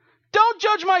 Don't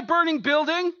judge my burning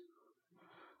building.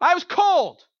 I was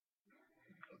cold.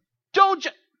 Don't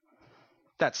judge.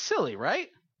 That's silly, right?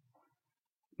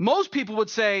 Most people would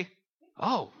say,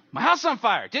 oh, my house is on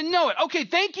fire. Didn't know it. Okay,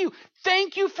 thank you.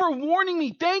 Thank you for warning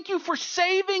me. Thank you for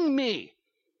saving me.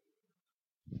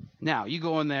 Now, you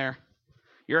go in there.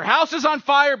 Your house is on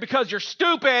fire because you're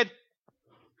stupid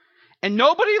and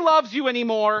nobody loves you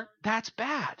anymore. That's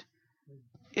bad.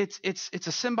 It's a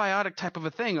symbiotic type of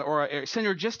a thing, or a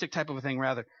synergistic type of a thing,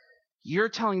 rather. You're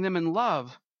telling them in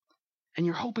love, and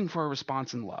you're hoping for a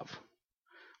response in love.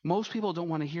 Most people don't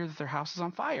want to hear that their house is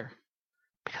on fire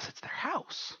because it's their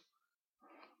house.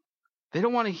 They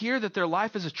don't want to hear that their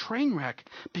life is a train wreck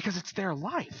because it's their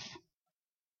life.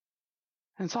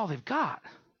 And it's all they've got.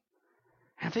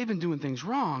 And if they've been doing things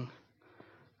wrong,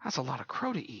 that's a lot of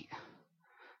crow to eat.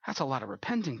 That's a lot of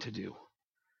repenting to do.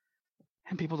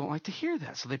 And people don't like to hear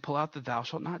that, so they pull out the thou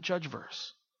shalt not judge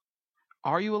verse.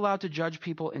 Are you allowed to judge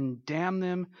people and damn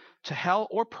them to hell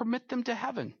or permit them to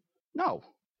heaven? No.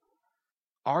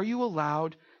 Are you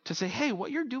allowed to say, hey,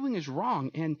 what you're doing is wrong,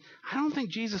 and I don't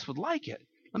think Jesus would like it.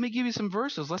 Let me give you some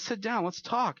verses. Let's sit down. Let's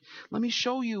talk. Let me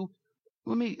show you.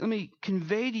 Let me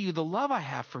convey to you the love I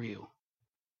have for you.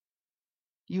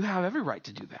 You have every right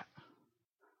to do that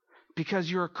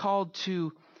because you're called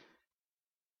to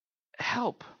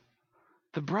help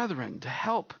the brethren, to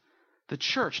help the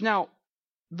church. Now,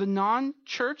 the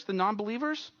non-church, the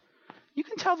non-believers, you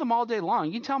can tell them all day long.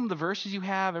 You can tell them the verses you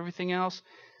have, everything else.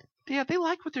 Yeah, they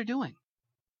like what they're doing.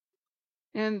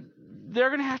 And they're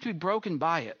going to have to be broken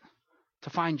by it to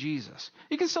find Jesus.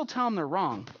 You can still tell them they're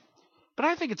wrong. But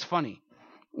I think it's funny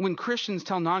when Christians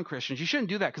tell non-Christians, you shouldn't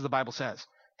do that because the Bible says.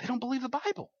 They don't believe the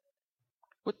Bible.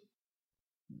 But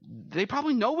they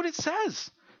probably know what it says.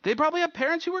 They probably have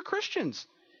parents who were Christians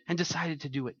and decided to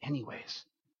do it anyways.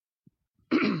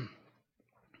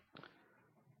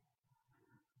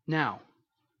 Now,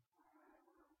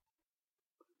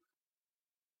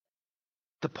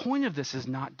 the point of this is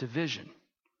not division.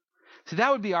 See,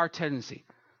 that would be our tendency.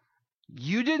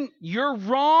 You're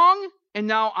wrong, and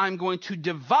now I'm going to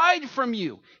divide from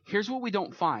you. Here's what we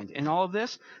don't find in all of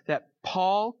this, that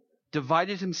Paul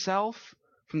divided himself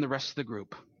from the rest of the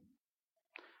group.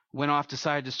 Went off,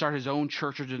 decided to start his own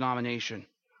church or denomination,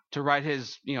 to write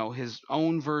his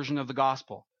own version of the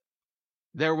gospel.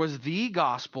 There was the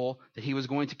gospel that he was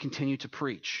going to continue to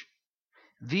preach.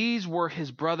 These were his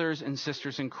brothers and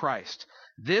sisters in Christ.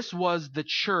 This was the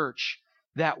church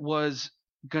that was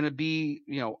going to be,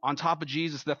 on top of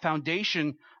Jesus, the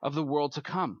foundation of the world to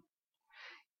come.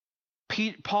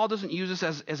 Paul doesn't use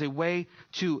this as a way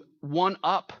to one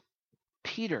up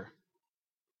Peter,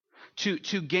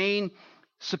 to gain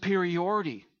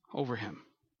superiority over him,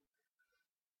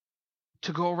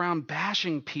 to go around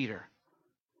bashing Peter.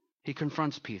 He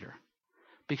confronts Peter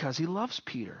because he loves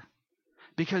Peter,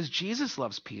 because Jesus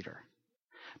loves Peter,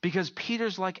 because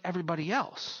Peter's like everybody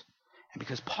else, and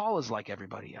because Paul is like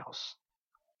everybody else.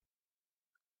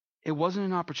 It wasn't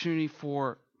an opportunity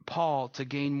for Paul to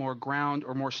gain more ground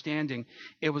or more standing.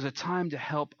 It was a time to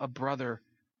help a brother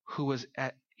who was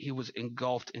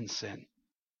engulfed in sin.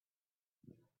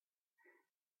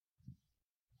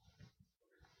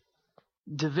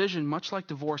 Division, much like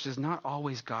divorce, is not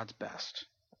always God's best.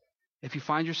 If you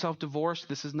find yourself divorced,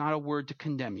 this is not a word to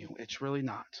condemn you. It's really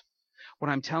not.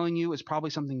 What I'm telling you is probably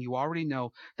something you already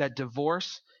know, that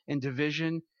divorce and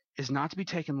division is not to be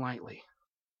taken lightly.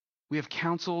 We have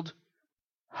counseled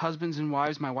husbands and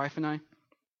wives, my wife and I,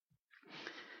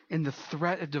 and the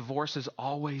threat of divorce is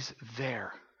always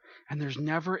there. And there's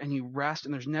never any rest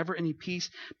and there's never any peace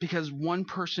because one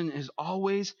person is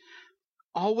always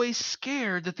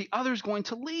scared that the other is going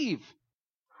to leave.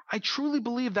 I truly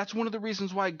believe that's one of the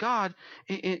reasons why God,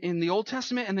 in the Old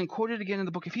Testament and then quoted again in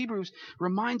the book of Hebrews,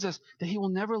 reminds us that he will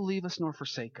never leave us nor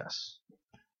forsake us.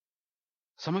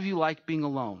 Some of you like being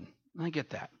alone. I get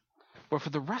that. But for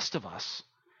the rest of us,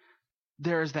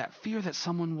 there is that fear that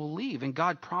someone will leave. And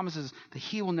God promises that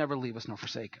he will never leave us nor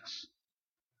forsake us.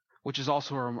 Which is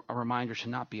also a reminder to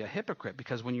not be a hypocrite,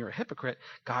 because when you're a hypocrite,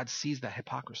 God sees that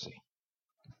hypocrisy.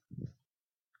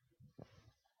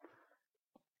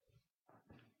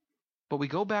 But we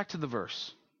go back to the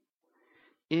verse.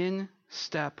 In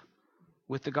step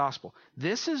with the gospel.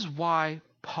 This is why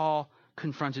Paul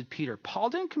confronted Peter. Paul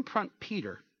didn't confront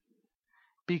Peter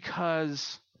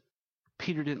because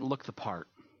Peter didn't look the part.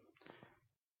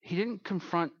 He didn't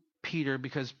confront Peter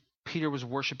because Peter was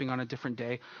worshiping on a different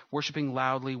day, worshiping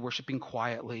loudly, worshiping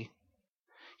quietly.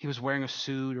 He was wearing a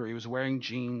suit or he was wearing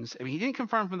jeans. He didn't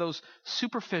confront him for those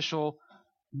superficial,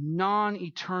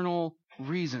 non-eternal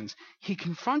reasons. He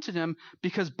confronted him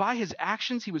because by his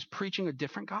actions he was preaching a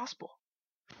different gospel.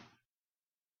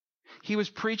 He was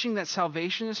preaching that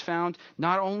salvation is found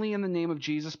not only in the name of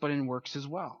Jesus but in works as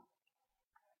well.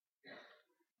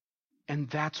 And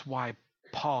that's why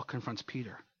Paul confronts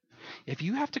Peter. If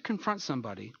you have to confront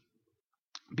somebody,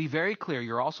 be very clear.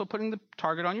 You're also putting the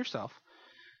target on yourself.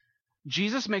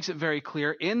 Jesus makes it very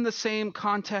clear in the same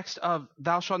context of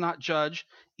thou shalt not judge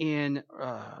in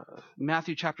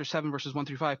Matthew chapter 7, verses 1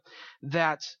 through 5,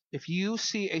 that if you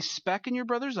see a speck in your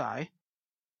brother's eye,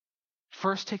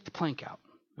 first take the plank out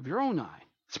of your own eye.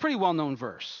 It's a pretty well-known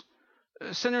verse.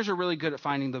 Sinners are really good at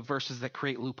finding the verses that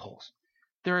create loopholes.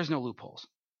 There is no loopholes.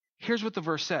 Here's what the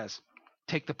verse says.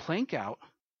 Take the plank out,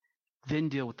 then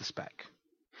deal with the speck.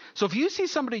 So if you see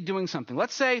somebody doing something,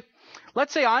 let's say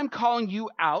I'm calling you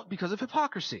out because of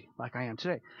hypocrisy, like I am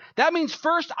today. That means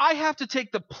first I have to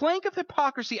take the plank of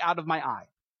hypocrisy out of my eye,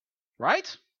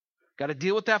 right? Got to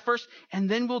deal with that first, and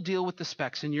then we'll deal with the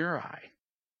specks in your eye.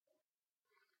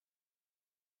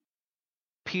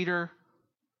 Peter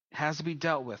has to be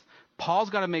dealt with.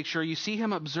 Paul's got to make sure you see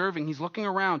him observing. He's looking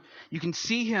around. You can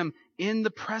see him in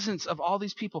the presence of all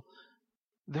these people.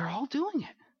 They're all doing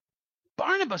it.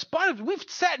 Barnabas, we've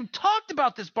sat and talked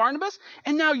about this, Barnabas,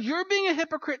 and now you're being a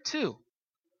hypocrite too.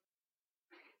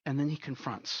 And then he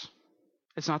confronts.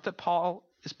 It's not that Paul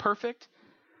is perfect,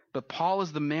 but Paul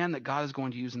is the man that God is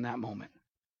going to use in that moment.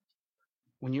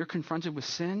 When you're confronted with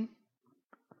sin,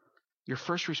 your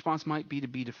first response might be to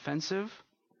be defensive.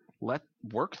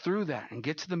 Work through that and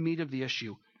get to the meat of the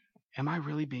issue. Am I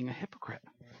really being a hypocrite?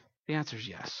 The answer is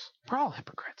yes. We're all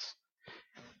hypocrites.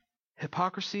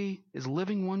 Hypocrisy is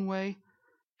living one way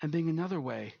and being another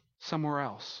way somewhere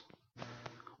else.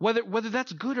 Whether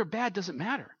that's good or bad doesn't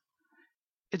matter.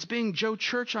 It's being Joe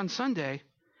Church on Sunday,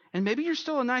 and maybe you're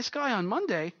still a nice guy on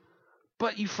Monday,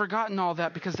 but you've forgotten all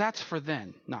that because that's for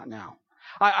then, not now.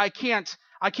 I can't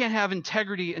have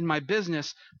integrity in my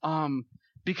business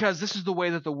because this is the way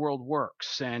that the world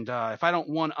works, and if I don't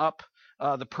one up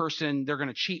the person, they're going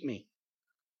to cheat me.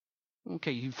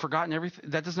 Okay, you've forgotten everything.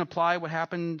 That doesn't apply. What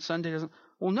happened Sunday doesn't.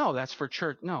 Well, no, that's for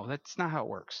church. No, that's not how it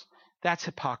works. That's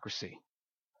hypocrisy.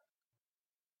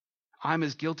 I'm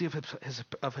as guilty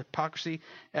of hypocrisy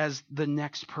as the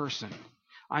next person.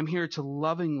 I'm here to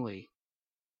lovingly,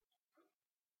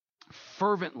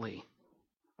 fervently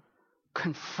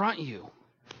confront you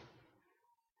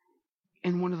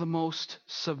in one of the most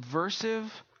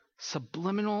subversive,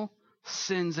 subliminal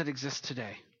sins that exist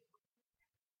today.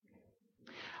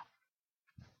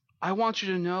 I want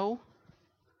you to know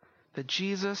that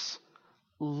Jesus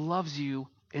loves you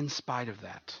in spite of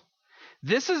that.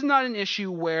 This is not an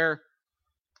issue where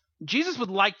Jesus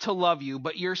would like to love you,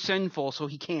 but you're sinful, so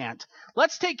he can't.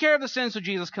 Let's take care of the sin so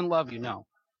Jesus can love you. No.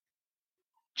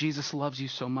 Jesus loves you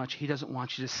so much, he doesn't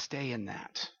want you to stay in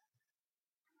that.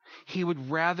 He would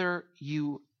rather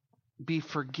you be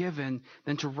forgiven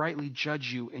than to rightly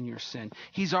judge you in your sin.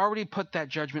 He's already put that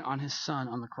judgment on his son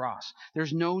on the cross.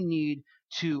 There's no need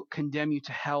to condemn you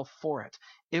to hell for it.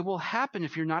 It will happen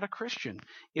if you're not a Christian.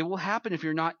 It will happen if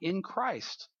you're not in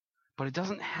Christ. But it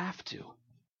doesn't have to.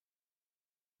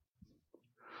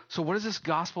 So what is this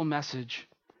gospel message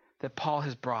that Paul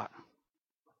has brought?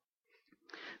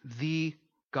 The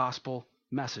gospel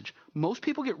message. Most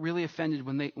people get really offended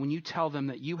when you tell them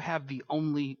that you have the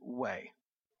only way.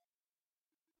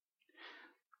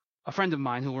 A friend of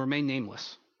mine who will remain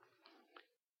nameless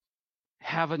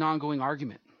have an ongoing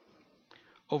argument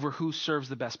over who serves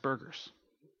the best burgers.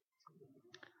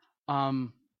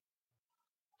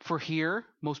 For here,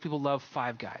 most people love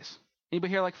Five Guys.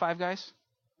 Anybody here like Five Guys?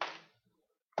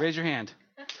 Raise your hand.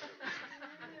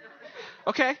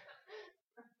 Okay.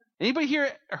 Anybody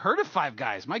here heard of Five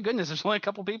Guys? My goodness, there's only a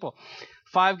couple people.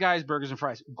 Five Guys burgers and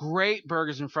fries. Great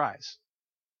burgers and fries.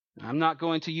 I'm not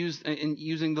going to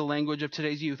using the language of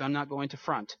today's youth, I'm not going to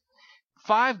front.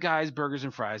 Five Guys burgers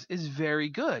and fries is very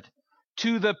good.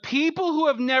 To the people who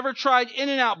have never tried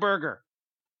In-N-Out Burger.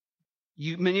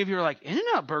 Many of you are like,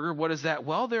 In-N-Out Burger, what is that?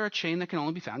 Well, they're a chain that can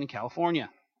only be found in California.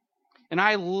 And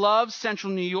I love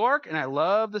Central New York, and I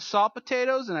love the salt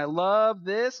potatoes, and I love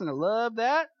this, and I love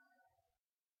that.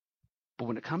 But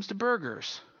when it comes to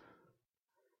burgers,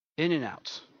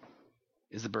 In-N-Out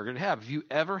is the burger to have. If you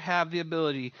ever have the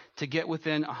ability to get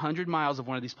within 100 miles of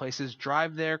one of these places,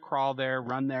 drive there, crawl there,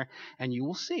 run there, and you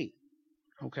will see.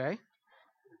 Okay?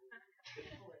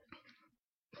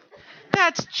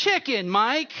 That's chicken,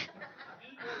 Mike.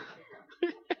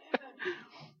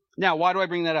 Now, why do I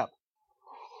bring that up?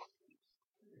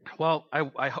 Well,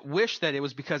 I wish that it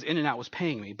was because In-N-Out was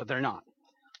paying me, but they're not.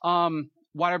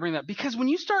 Why do I bring that? Because when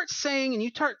you start saying and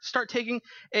you start taking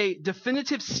a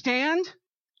definitive stand,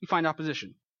 you find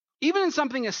opposition. Even in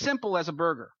something as simple as a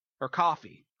burger or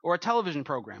coffee or a television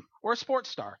program or a sports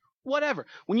star, whatever.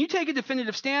 When you take a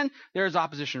definitive stand, there is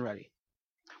opposition ready.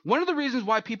 One of the reasons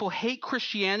why people hate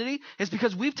Christianity is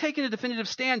because we've taken a definitive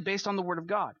stand based on the Word of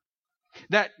God.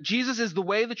 That Jesus is the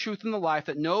way, the truth, and the life,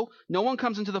 that no one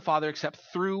comes into the Father except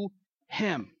through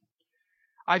him.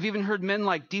 I've even heard men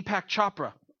like Deepak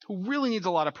Chopra, who really needs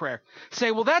a lot of prayer,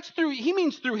 say, well, he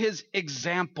means through his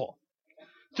example,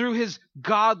 through his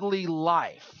godly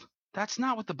life. That's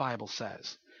not what the Bible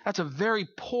says. That's a very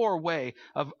poor way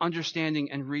of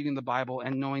understanding and reading the Bible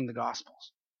and knowing the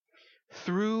Gospels.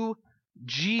 Through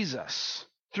Jesus,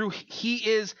 he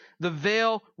is the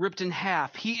veil ripped in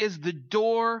half. He is the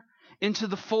door into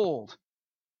the fold.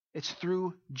 It's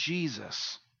through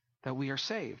Jesus that we are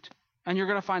saved. And you're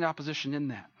going to find opposition in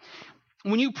that.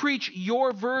 When you preach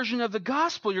your version of the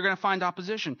gospel, you're going to find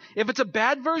opposition. If it's a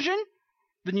bad version,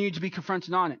 then you need to be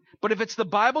confronted on it. But if it's the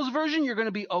Bible's version, you're going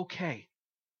to be okay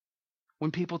when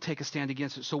people take a stand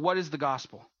against it. So what is the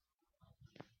gospel?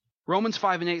 Romans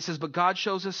 5:8 says, but God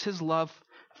shows us his love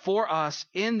for us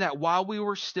in that while we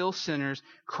were still sinners,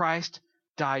 Christ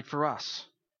died for us.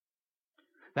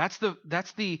 That's the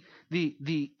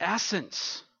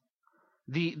essence,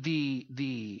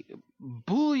 the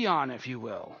bouillon, if you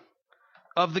will,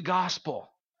 of the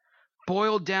gospel.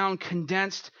 Boiled down,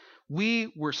 condensed.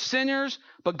 We were sinners,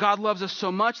 but God loves us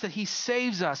so much that he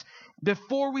saves us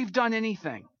before we've done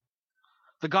anything.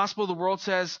 The gospel of the world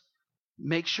says,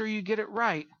 make sure you get it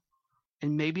right,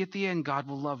 and maybe at the end God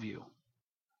will love you.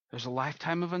 There's a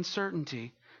lifetime of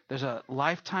uncertainty. There's a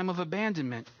lifetime of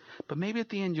abandonment, but maybe at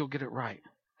the end you'll get it right.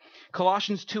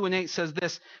 Colossians 2:8 says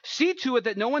this, see to it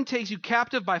that no one takes you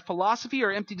captive by philosophy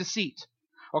or empty deceit,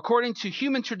 according to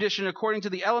human tradition, according to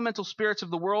the elemental spirits of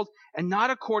the world, and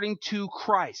not according to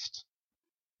Christ.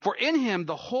 For in him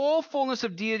the whole fullness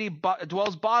of deity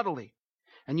dwells bodily,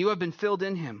 and you have been filled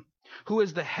in him, who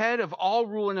is the head of all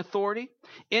rule and authority.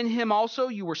 In him also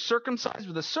you were circumcised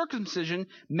with a circumcision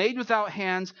made without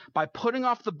hands, by putting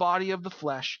off the body of the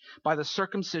flesh by the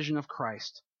circumcision of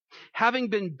Christ, having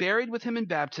been buried with him in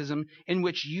baptism, in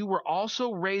which you were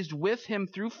also raised with him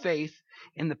through faith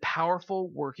in the powerful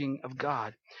working of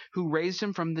God, who raised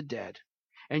him from the dead.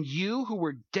 And you who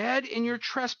were dead in your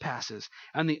trespasses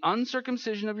and the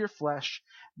uncircumcision of your flesh,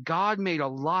 God made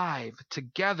alive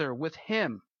together with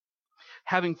him,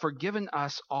 having forgiven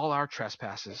us all our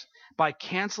trespasses, by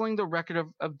canceling the record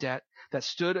of debt that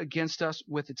stood against us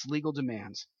with its legal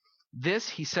demands. This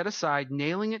he set aside,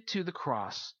 nailing it to the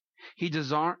cross. He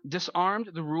disarmed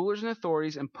the rulers and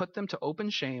authorities and put them to open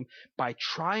shame by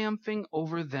triumphing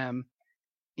over them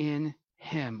in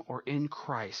him, or in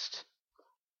Christ.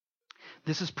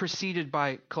 This is preceded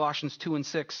by Colossians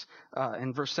 2:6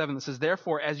 in verse 7 that says,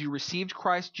 therefore, as you received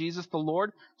Christ Jesus the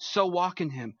Lord, so walk in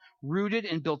him, rooted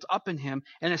and built up in him,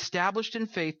 and established in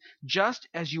faith, just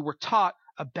as you were taught,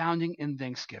 abounding in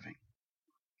thanksgiving.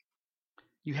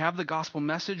 You have the gospel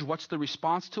message. What's the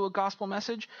response to a gospel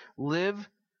message? Live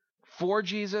for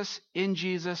Jesus, in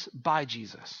Jesus, by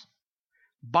Jesus.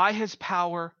 By his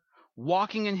power,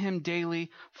 walking in him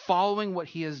daily, following what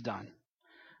he has done.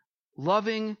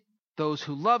 Loving those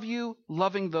who love you,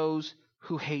 loving those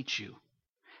who hate you.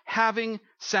 Having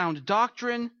sound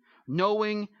doctrine,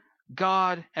 knowing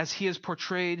God as he is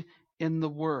portrayed in the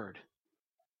Word.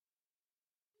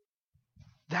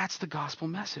 That's the gospel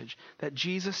message, that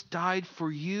Jesus died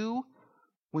for you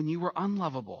when you were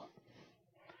unlovable.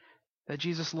 That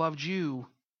Jesus loved you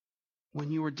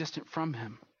when you were distant from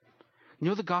him. You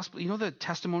know the gospel, you know the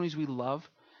testimonies we love?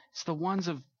 It's the ones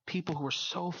of people who are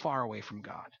so far away from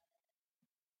God.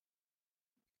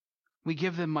 We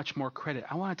give them much more credit.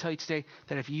 I want to tell you today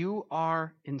that if you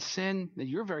are in sin, then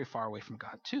you're very far away from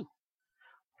God too.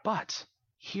 But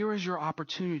here is your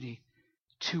opportunity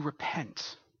to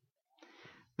repent.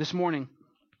 This morning,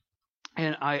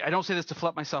 and I don't say this to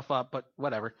flip myself up, but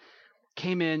whatever,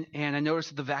 came in and I noticed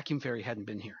that the vacuum fairy hadn't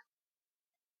been here.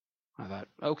 I thought,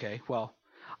 okay, well,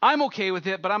 I'm okay with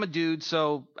it, but I'm a dude,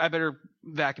 so I better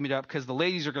vacuum it up because the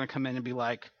ladies are going to come in and be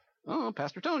like, oh,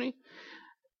 Pastor Tony.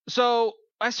 So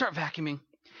I start vacuuming.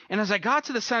 And as I got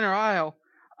to the center aisle,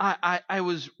 I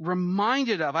was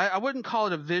reminded of, I wouldn't call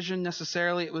it a vision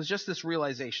necessarily, it was just this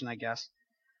realization, I guess,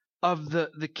 of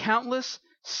the countless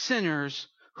sinners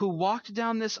who walked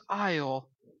down this aisle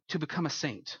to become a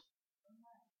saint.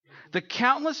 The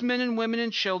countless men and women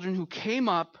and children who came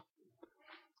up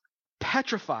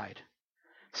petrified,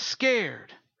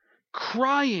 scared,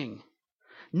 crying,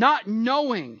 not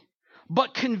knowing,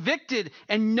 but convicted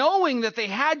and knowing that they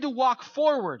had to walk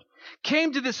forward,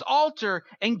 came to this altar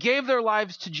and gave their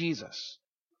lives to Jesus.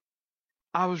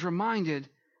 I was reminded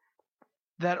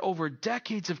that over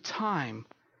decades of time,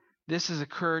 this has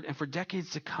occurred, and for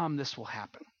decades to come, this will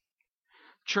happen.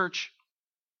 Church,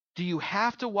 Do you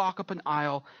have to walk up an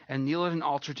aisle and kneel at an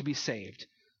altar to be saved?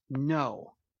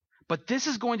 No. But this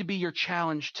is going to be your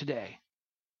challenge today.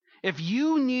 If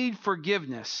you need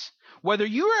forgiveness, whether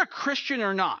you're a Christian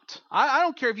or not, I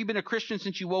don't care if you've been a Christian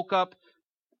since you woke up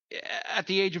at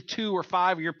the age of 2 or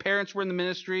 5, or your parents were in the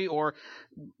ministry, or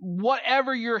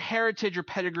whatever your heritage or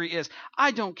pedigree is.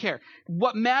 I don't care.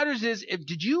 What matters is,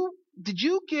 did you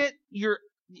get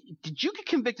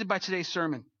convicted by today's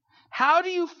sermon? How do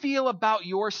you feel about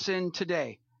your sin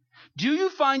today? Do you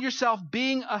find yourself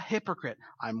being a hypocrite?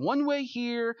 I'm one way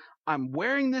here. I'm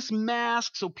wearing this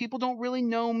mask so people don't really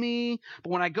know me.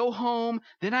 But when I go home,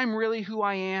 then I'm really who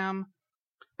I am.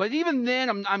 But even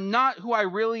then, I'm not who I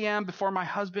really am before my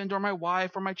husband or my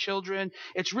wife or my children.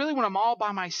 It's really when I'm all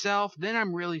by myself, then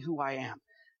I'm really who I am.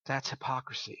 That's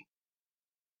hypocrisy.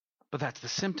 But that's the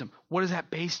symptom. What is that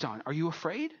based on? Are you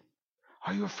afraid?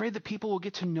 Are you afraid that people will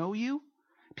get to know you?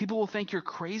 People will think you're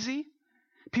crazy?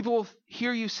 People will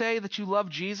hear you say that you love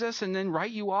Jesus and then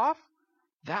write you off?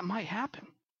 That might happen.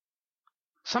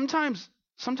 Sometimes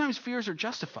fears are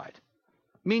justified,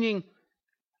 meaning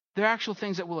they're actual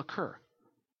things that will occur.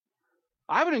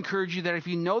 I would encourage you that if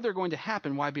you know they're going to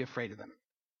happen, why be afraid of them?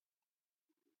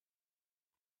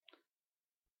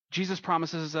 Jesus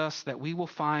promises us that we will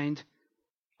find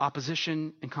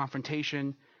opposition and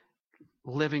confrontation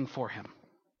living for him,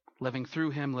 living through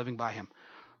him, living by him.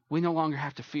 We no longer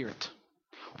have to fear it.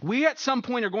 We at some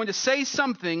point are going to say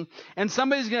something and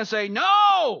somebody's going to say,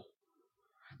 no,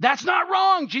 that's not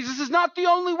wrong. Jesus is not the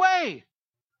only way.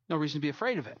 No reason to be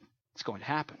afraid of it. It's going to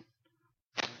happen.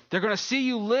 They're going to see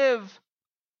you live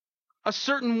a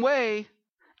certain way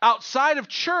outside of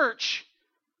church,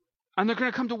 and they're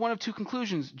going to come to one of two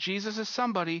conclusions. Jesus is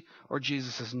somebody or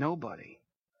Jesus is nobody.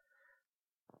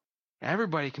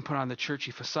 Everybody can put on the churchy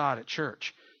facade at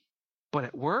church, but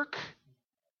at work,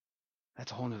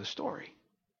 that's a whole nother story.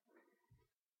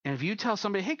 And if you tell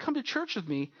somebody, hey, come to church with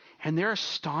me, and they're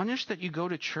astonished that you go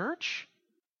to church,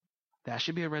 that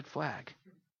should be a red flag.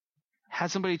 Had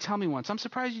somebody tell me once, I'm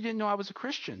surprised you didn't know I was a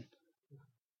Christian.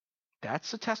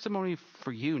 That's a testimony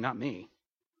for you, not me.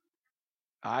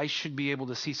 I should be able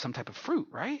to see some type of fruit,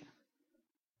 right?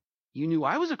 You knew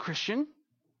I was a Christian.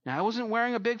 Now, I wasn't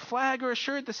wearing a big flag or a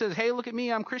shirt that says, hey, look at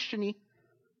me, I'm Christian-y.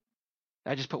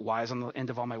 I just put Y's on the end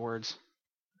of all my words.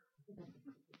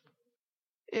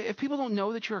 If people don't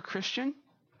know that you're a Christian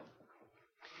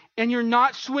and you're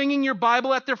not swinging your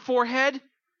Bible at their forehead,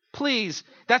 please,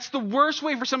 that's the worst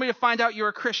way for somebody to find out you're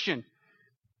a Christian.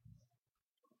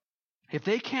 If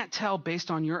they can't tell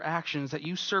based on your actions that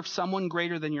you serve someone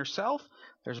greater than yourself,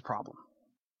 there's a problem.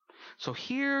 So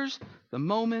here's the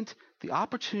moment, the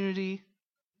opportunity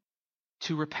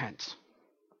to repent.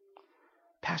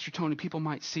 Pastor Tony, people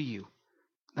might see you.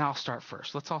 Now I'll start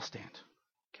first. Let's all stand,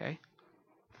 okay?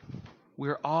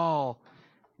 We're all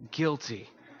guilty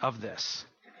of this.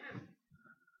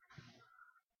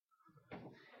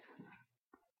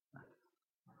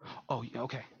 Oh,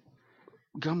 okay.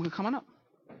 Come on up.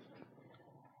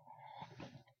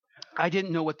 I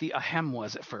didn't know what the ahem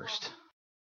was at first.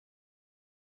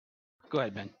 Go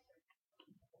ahead, Ben.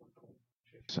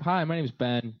 So, hi, my name is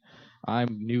Ben.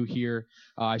 I'm new here.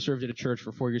 I served at a church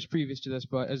for 4 years previous to this,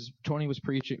 but as Pastor Tony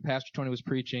was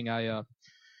preaching, I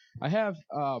have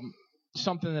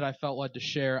something that I felt led to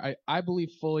share. I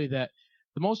believe fully that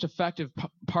the most effective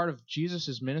part of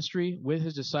Jesus' ministry with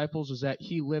his disciples was that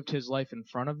he lived his life in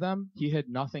front of them. He hid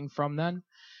nothing from them,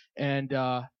 and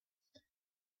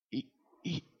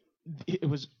it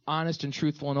was honest and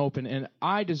truthful and open. And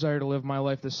I desire to live my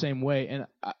life the same way. And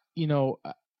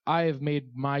I have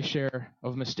made my share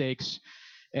of mistakes,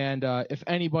 and if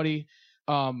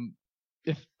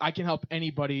I can help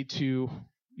anybody to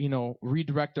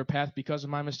redirect their path because of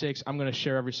my mistakes, I'm going to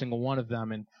share every single one of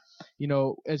them. And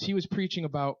as he was preaching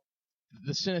about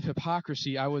the sin of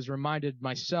hypocrisy, I was reminded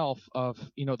myself of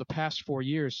the past 4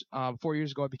 years. 4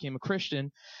 years ago, I became a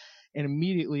Christian, and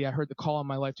immediately I heard the call on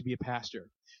my life to be a pastor.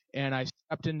 And I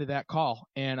stepped into that call,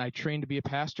 and I trained to be a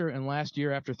pastor. And last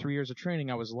year, after 3 years of training,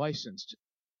 I was licensed.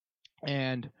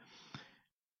 And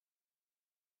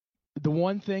the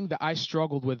one thing that I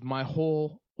struggled with my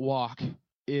whole walk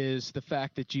is the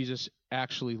fact that Jesus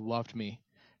actually loved me,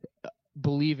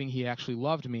 believing he actually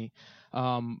loved me.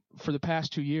 For the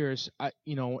past 2 years,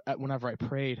 whenever I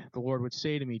prayed, the Lord would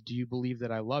say to me, "Do you believe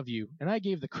that I love you?" And I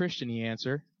gave the Christian-y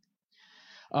answer,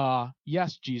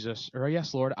 "Yes, Jesus," or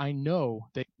 "Yes, Lord, I know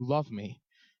that you love me."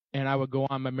 And I would go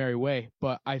on my merry way,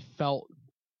 but I felt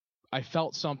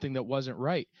something that wasn't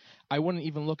right. I wouldn't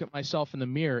even look at myself in the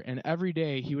mirror, and every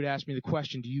day he would ask me the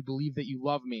question, "Do you believe that you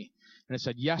love me?" And I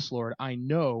said, "Yes, Lord, I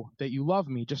know that you love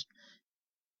me." Just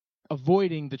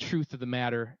avoiding the truth of the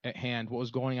matter at hand, what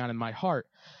was going on in my heart.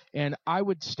 And I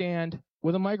would stand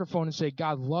with a microphone and say,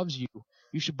 God loves you.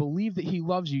 You should believe that he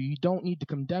loves you. You don't need to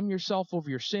condemn yourself over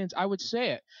your sins. I would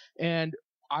say it. And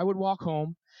I would walk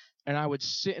home and I would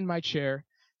sit in my chair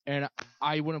and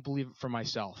I wouldn't believe it for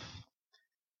myself.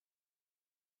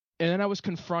 And then I was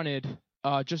confronted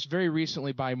just very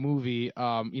recently by a movie.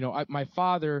 My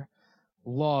father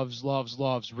loves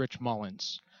Rich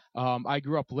Mullins. I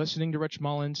grew up listening to Rich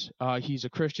Mullins. He's a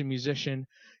Christian musician,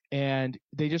 and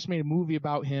they just made a movie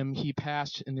about him. He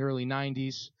passed in the early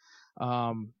 90s,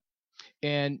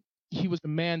 and he was a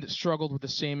man that struggled with the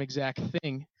same exact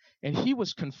thing, and he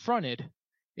was confronted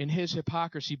in his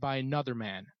hypocrisy by another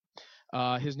man.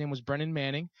 His name was Brennan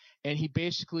Manning, and he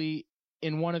basically,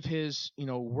 in one of his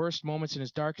worst moments, in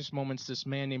his darkest moments, this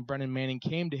man named Brennan Manning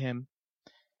came to him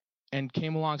and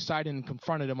came alongside him and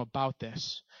confronted him about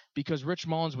this, because Rich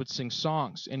Mullins would sing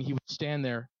songs and he would stand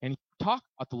there and he would talk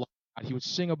about the love of God. He would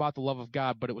sing about the love of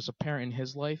God, but it was apparent in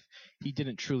his life he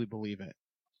didn't truly believe it.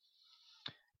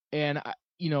 And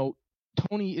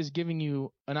Tony is giving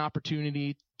you an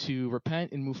opportunity to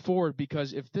repent and move forward,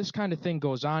 because if this kind of thing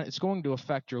goes on, it's going to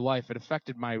affect your life. It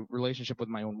affected my relationship with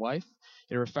my own wife.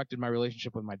 It affected my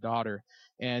relationship with my daughter.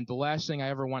 And the last thing I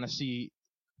ever want to see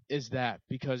is that,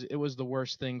 because it was the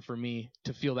worst thing for me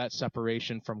to feel that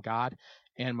separation from God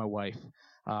and my wife.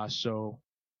 So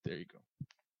there you go.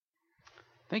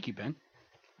 Thank you, Ben.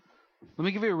 Let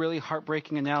me give you a really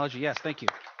heartbreaking analogy. Yes, thank you.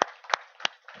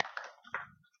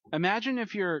 Imagine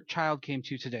if your child came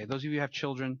to you today, those of you who have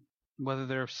children, whether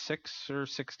they're 6 or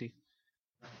 60,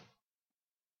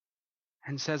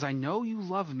 and says, I know you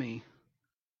love me,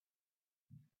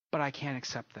 but I can't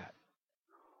accept that.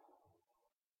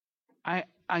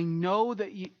 I know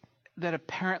that a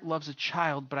parent loves a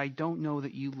child, but I don't know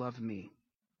that you love me.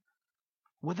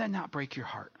 Would that not break your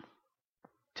heart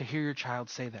to hear your child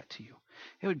say that to you?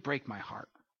 It would break my heart,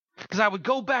 because I would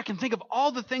go back and think of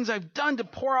all the things I've done to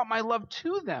pour out my love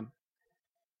to them.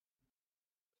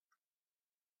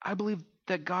 I believe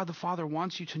that God the Father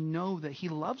wants you to know that he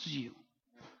loves you.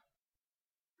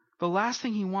 The last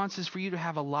thing he wants is for you to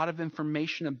have a lot of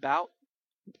information about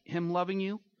him loving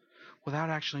you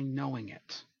without actually knowing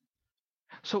it.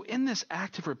 So in this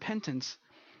act of repentance,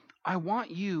 I want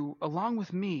you, along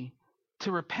with me,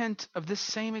 to repent of this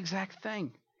same exact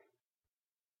thing.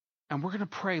 And we're going to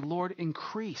pray, Lord,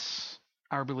 increase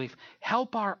our belief.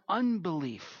 Help our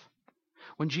unbelief.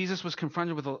 When Jesus was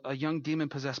confronted with a young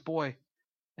demon-possessed boy,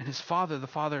 and the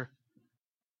father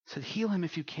said, heal him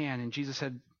if you can. And Jesus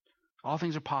said, all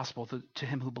things are possible to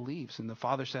him who believes. And the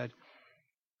father said,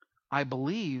 I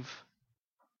believe,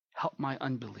 help my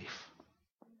unbelief.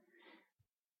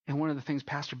 And one of the things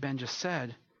Pastor Ben just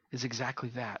said is exactly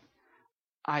that.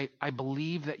 I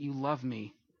believe that you love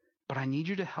me, but I need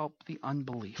you to help the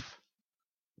unbelief.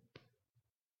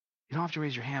 You don't have to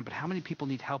raise your hand, but how many people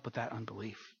need help with that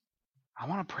unbelief? I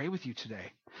want to pray with you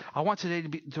today. I want today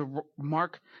to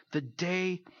mark the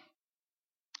day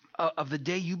of the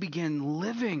day you begin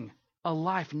living a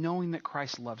life knowing that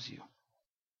Christ loves you.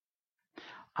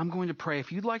 I'm going to pray.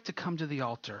 If you'd like to come to the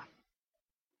altar,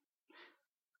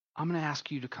 I'm going to ask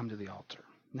you to come to the altar.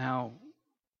 Now,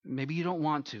 maybe you don't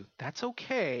want to. That's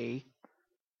okay.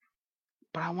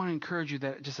 But I want to encourage you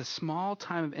that just a small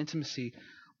time of intimacy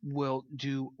will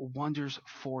do wonders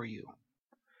for you.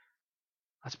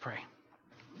 Let's pray.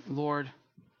 Lord,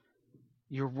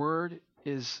 your word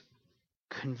is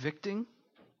convicting.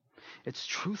 It's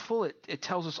truthful. It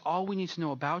tells us all we need to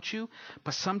know about you.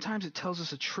 But sometimes it tells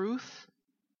us a truth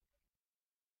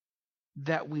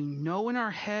that we know in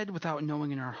our head without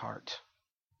knowing in our heart.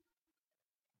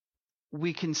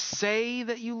 We can say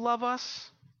that you love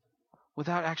us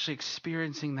without actually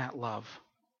experiencing that love.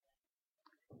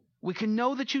 We can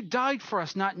know that you died for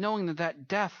us, not knowing that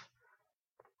death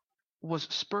was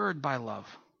spurred by love.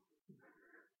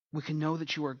 We can know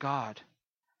that you are God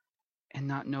and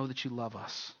not know that you love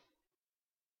us.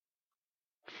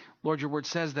 Lord, your word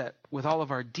says that with all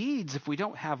of our deeds, if we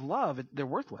don't have love, they're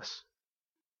worthless.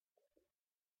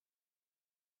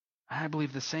 I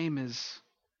believe the same is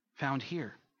found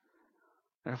here.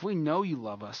 That if we know you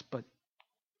love us, but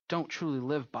don't truly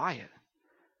live by it,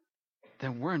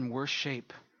 then we're in worse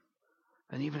shape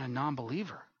than even a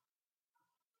non-believer.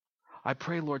 I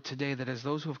pray, Lord, today that as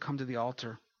those who have come to the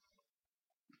altar,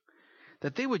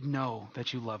 that they would know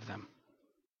that you love them.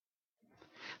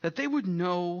 That they would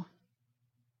know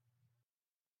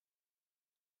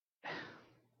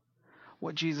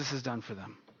what Jesus has done for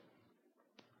them.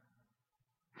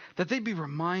 That they'd be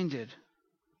reminded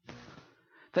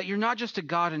that you're not just a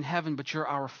God in heaven, but you're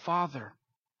our Father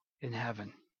in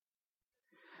heaven.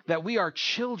 that we are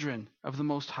children of the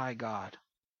Most High God,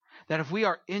 that if we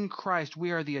are in Christ,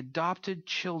 we are the adopted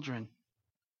children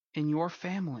in your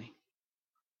family.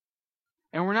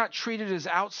 And we're not treated as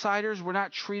outsiders. We're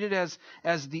not treated as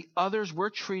the others. We're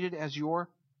treated as your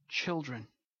children.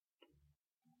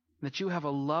 That you have a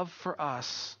love for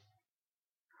us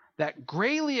that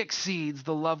greatly exceeds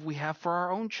the love we have for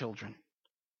our own children.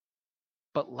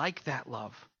 But like that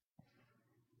love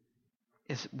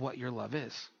is what your love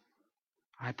is.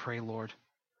 I pray, Lord,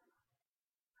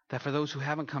 that for those who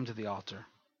haven't come to the altar,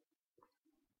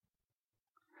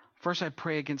 first I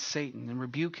pray against Satan and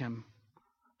rebuke him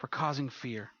for causing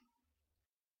fear.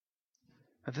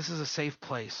 That this is a safe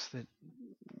place, that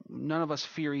none of us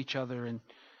fear each other, and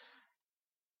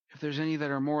if there's any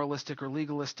that are moralistic or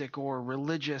legalistic or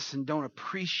religious and don't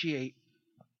appreciate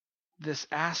this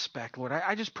aspect, Lord,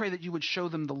 I just pray that you would show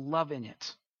them the love in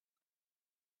it.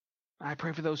 I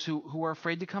pray for those who are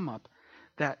afraid to come up,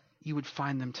 that you would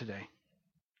find them today.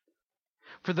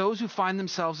 For those who find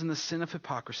themselves in the sin of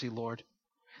hypocrisy, Lord,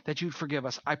 that you'd forgive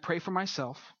us. I pray for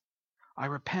myself. I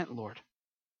repent, Lord.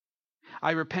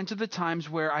 I repent of the times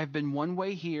where I've been one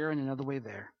way here and another way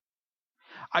there.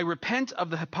 I repent of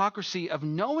the hypocrisy of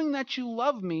knowing that you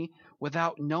love me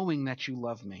without knowing that you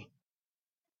love me.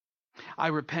 I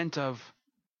repent of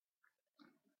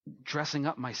dressing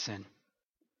up my sin.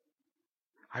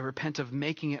 I repent of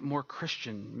making it more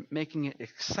Christian, making it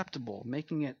acceptable,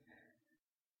 making it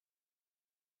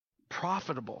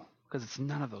profitable, because it's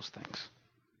none of those things.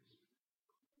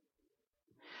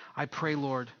 I pray,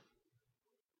 Lord,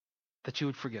 that you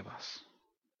would forgive us.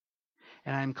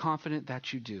 And I am confident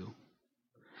that you do.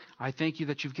 I thank you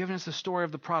that you've given us the story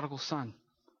of the prodigal son.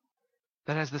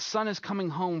 That as the son is coming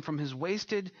home from his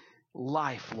wasted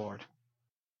life, Lord,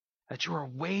 that you are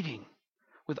waiting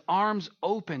with arms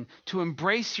open to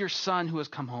embrace your son who has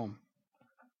come home.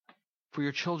 For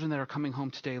your children that are coming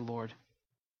home today, Lord,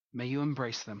 may you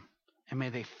embrace them and may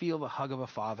they feel the hug of a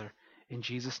father. In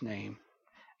Jesus' name,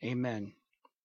 amen.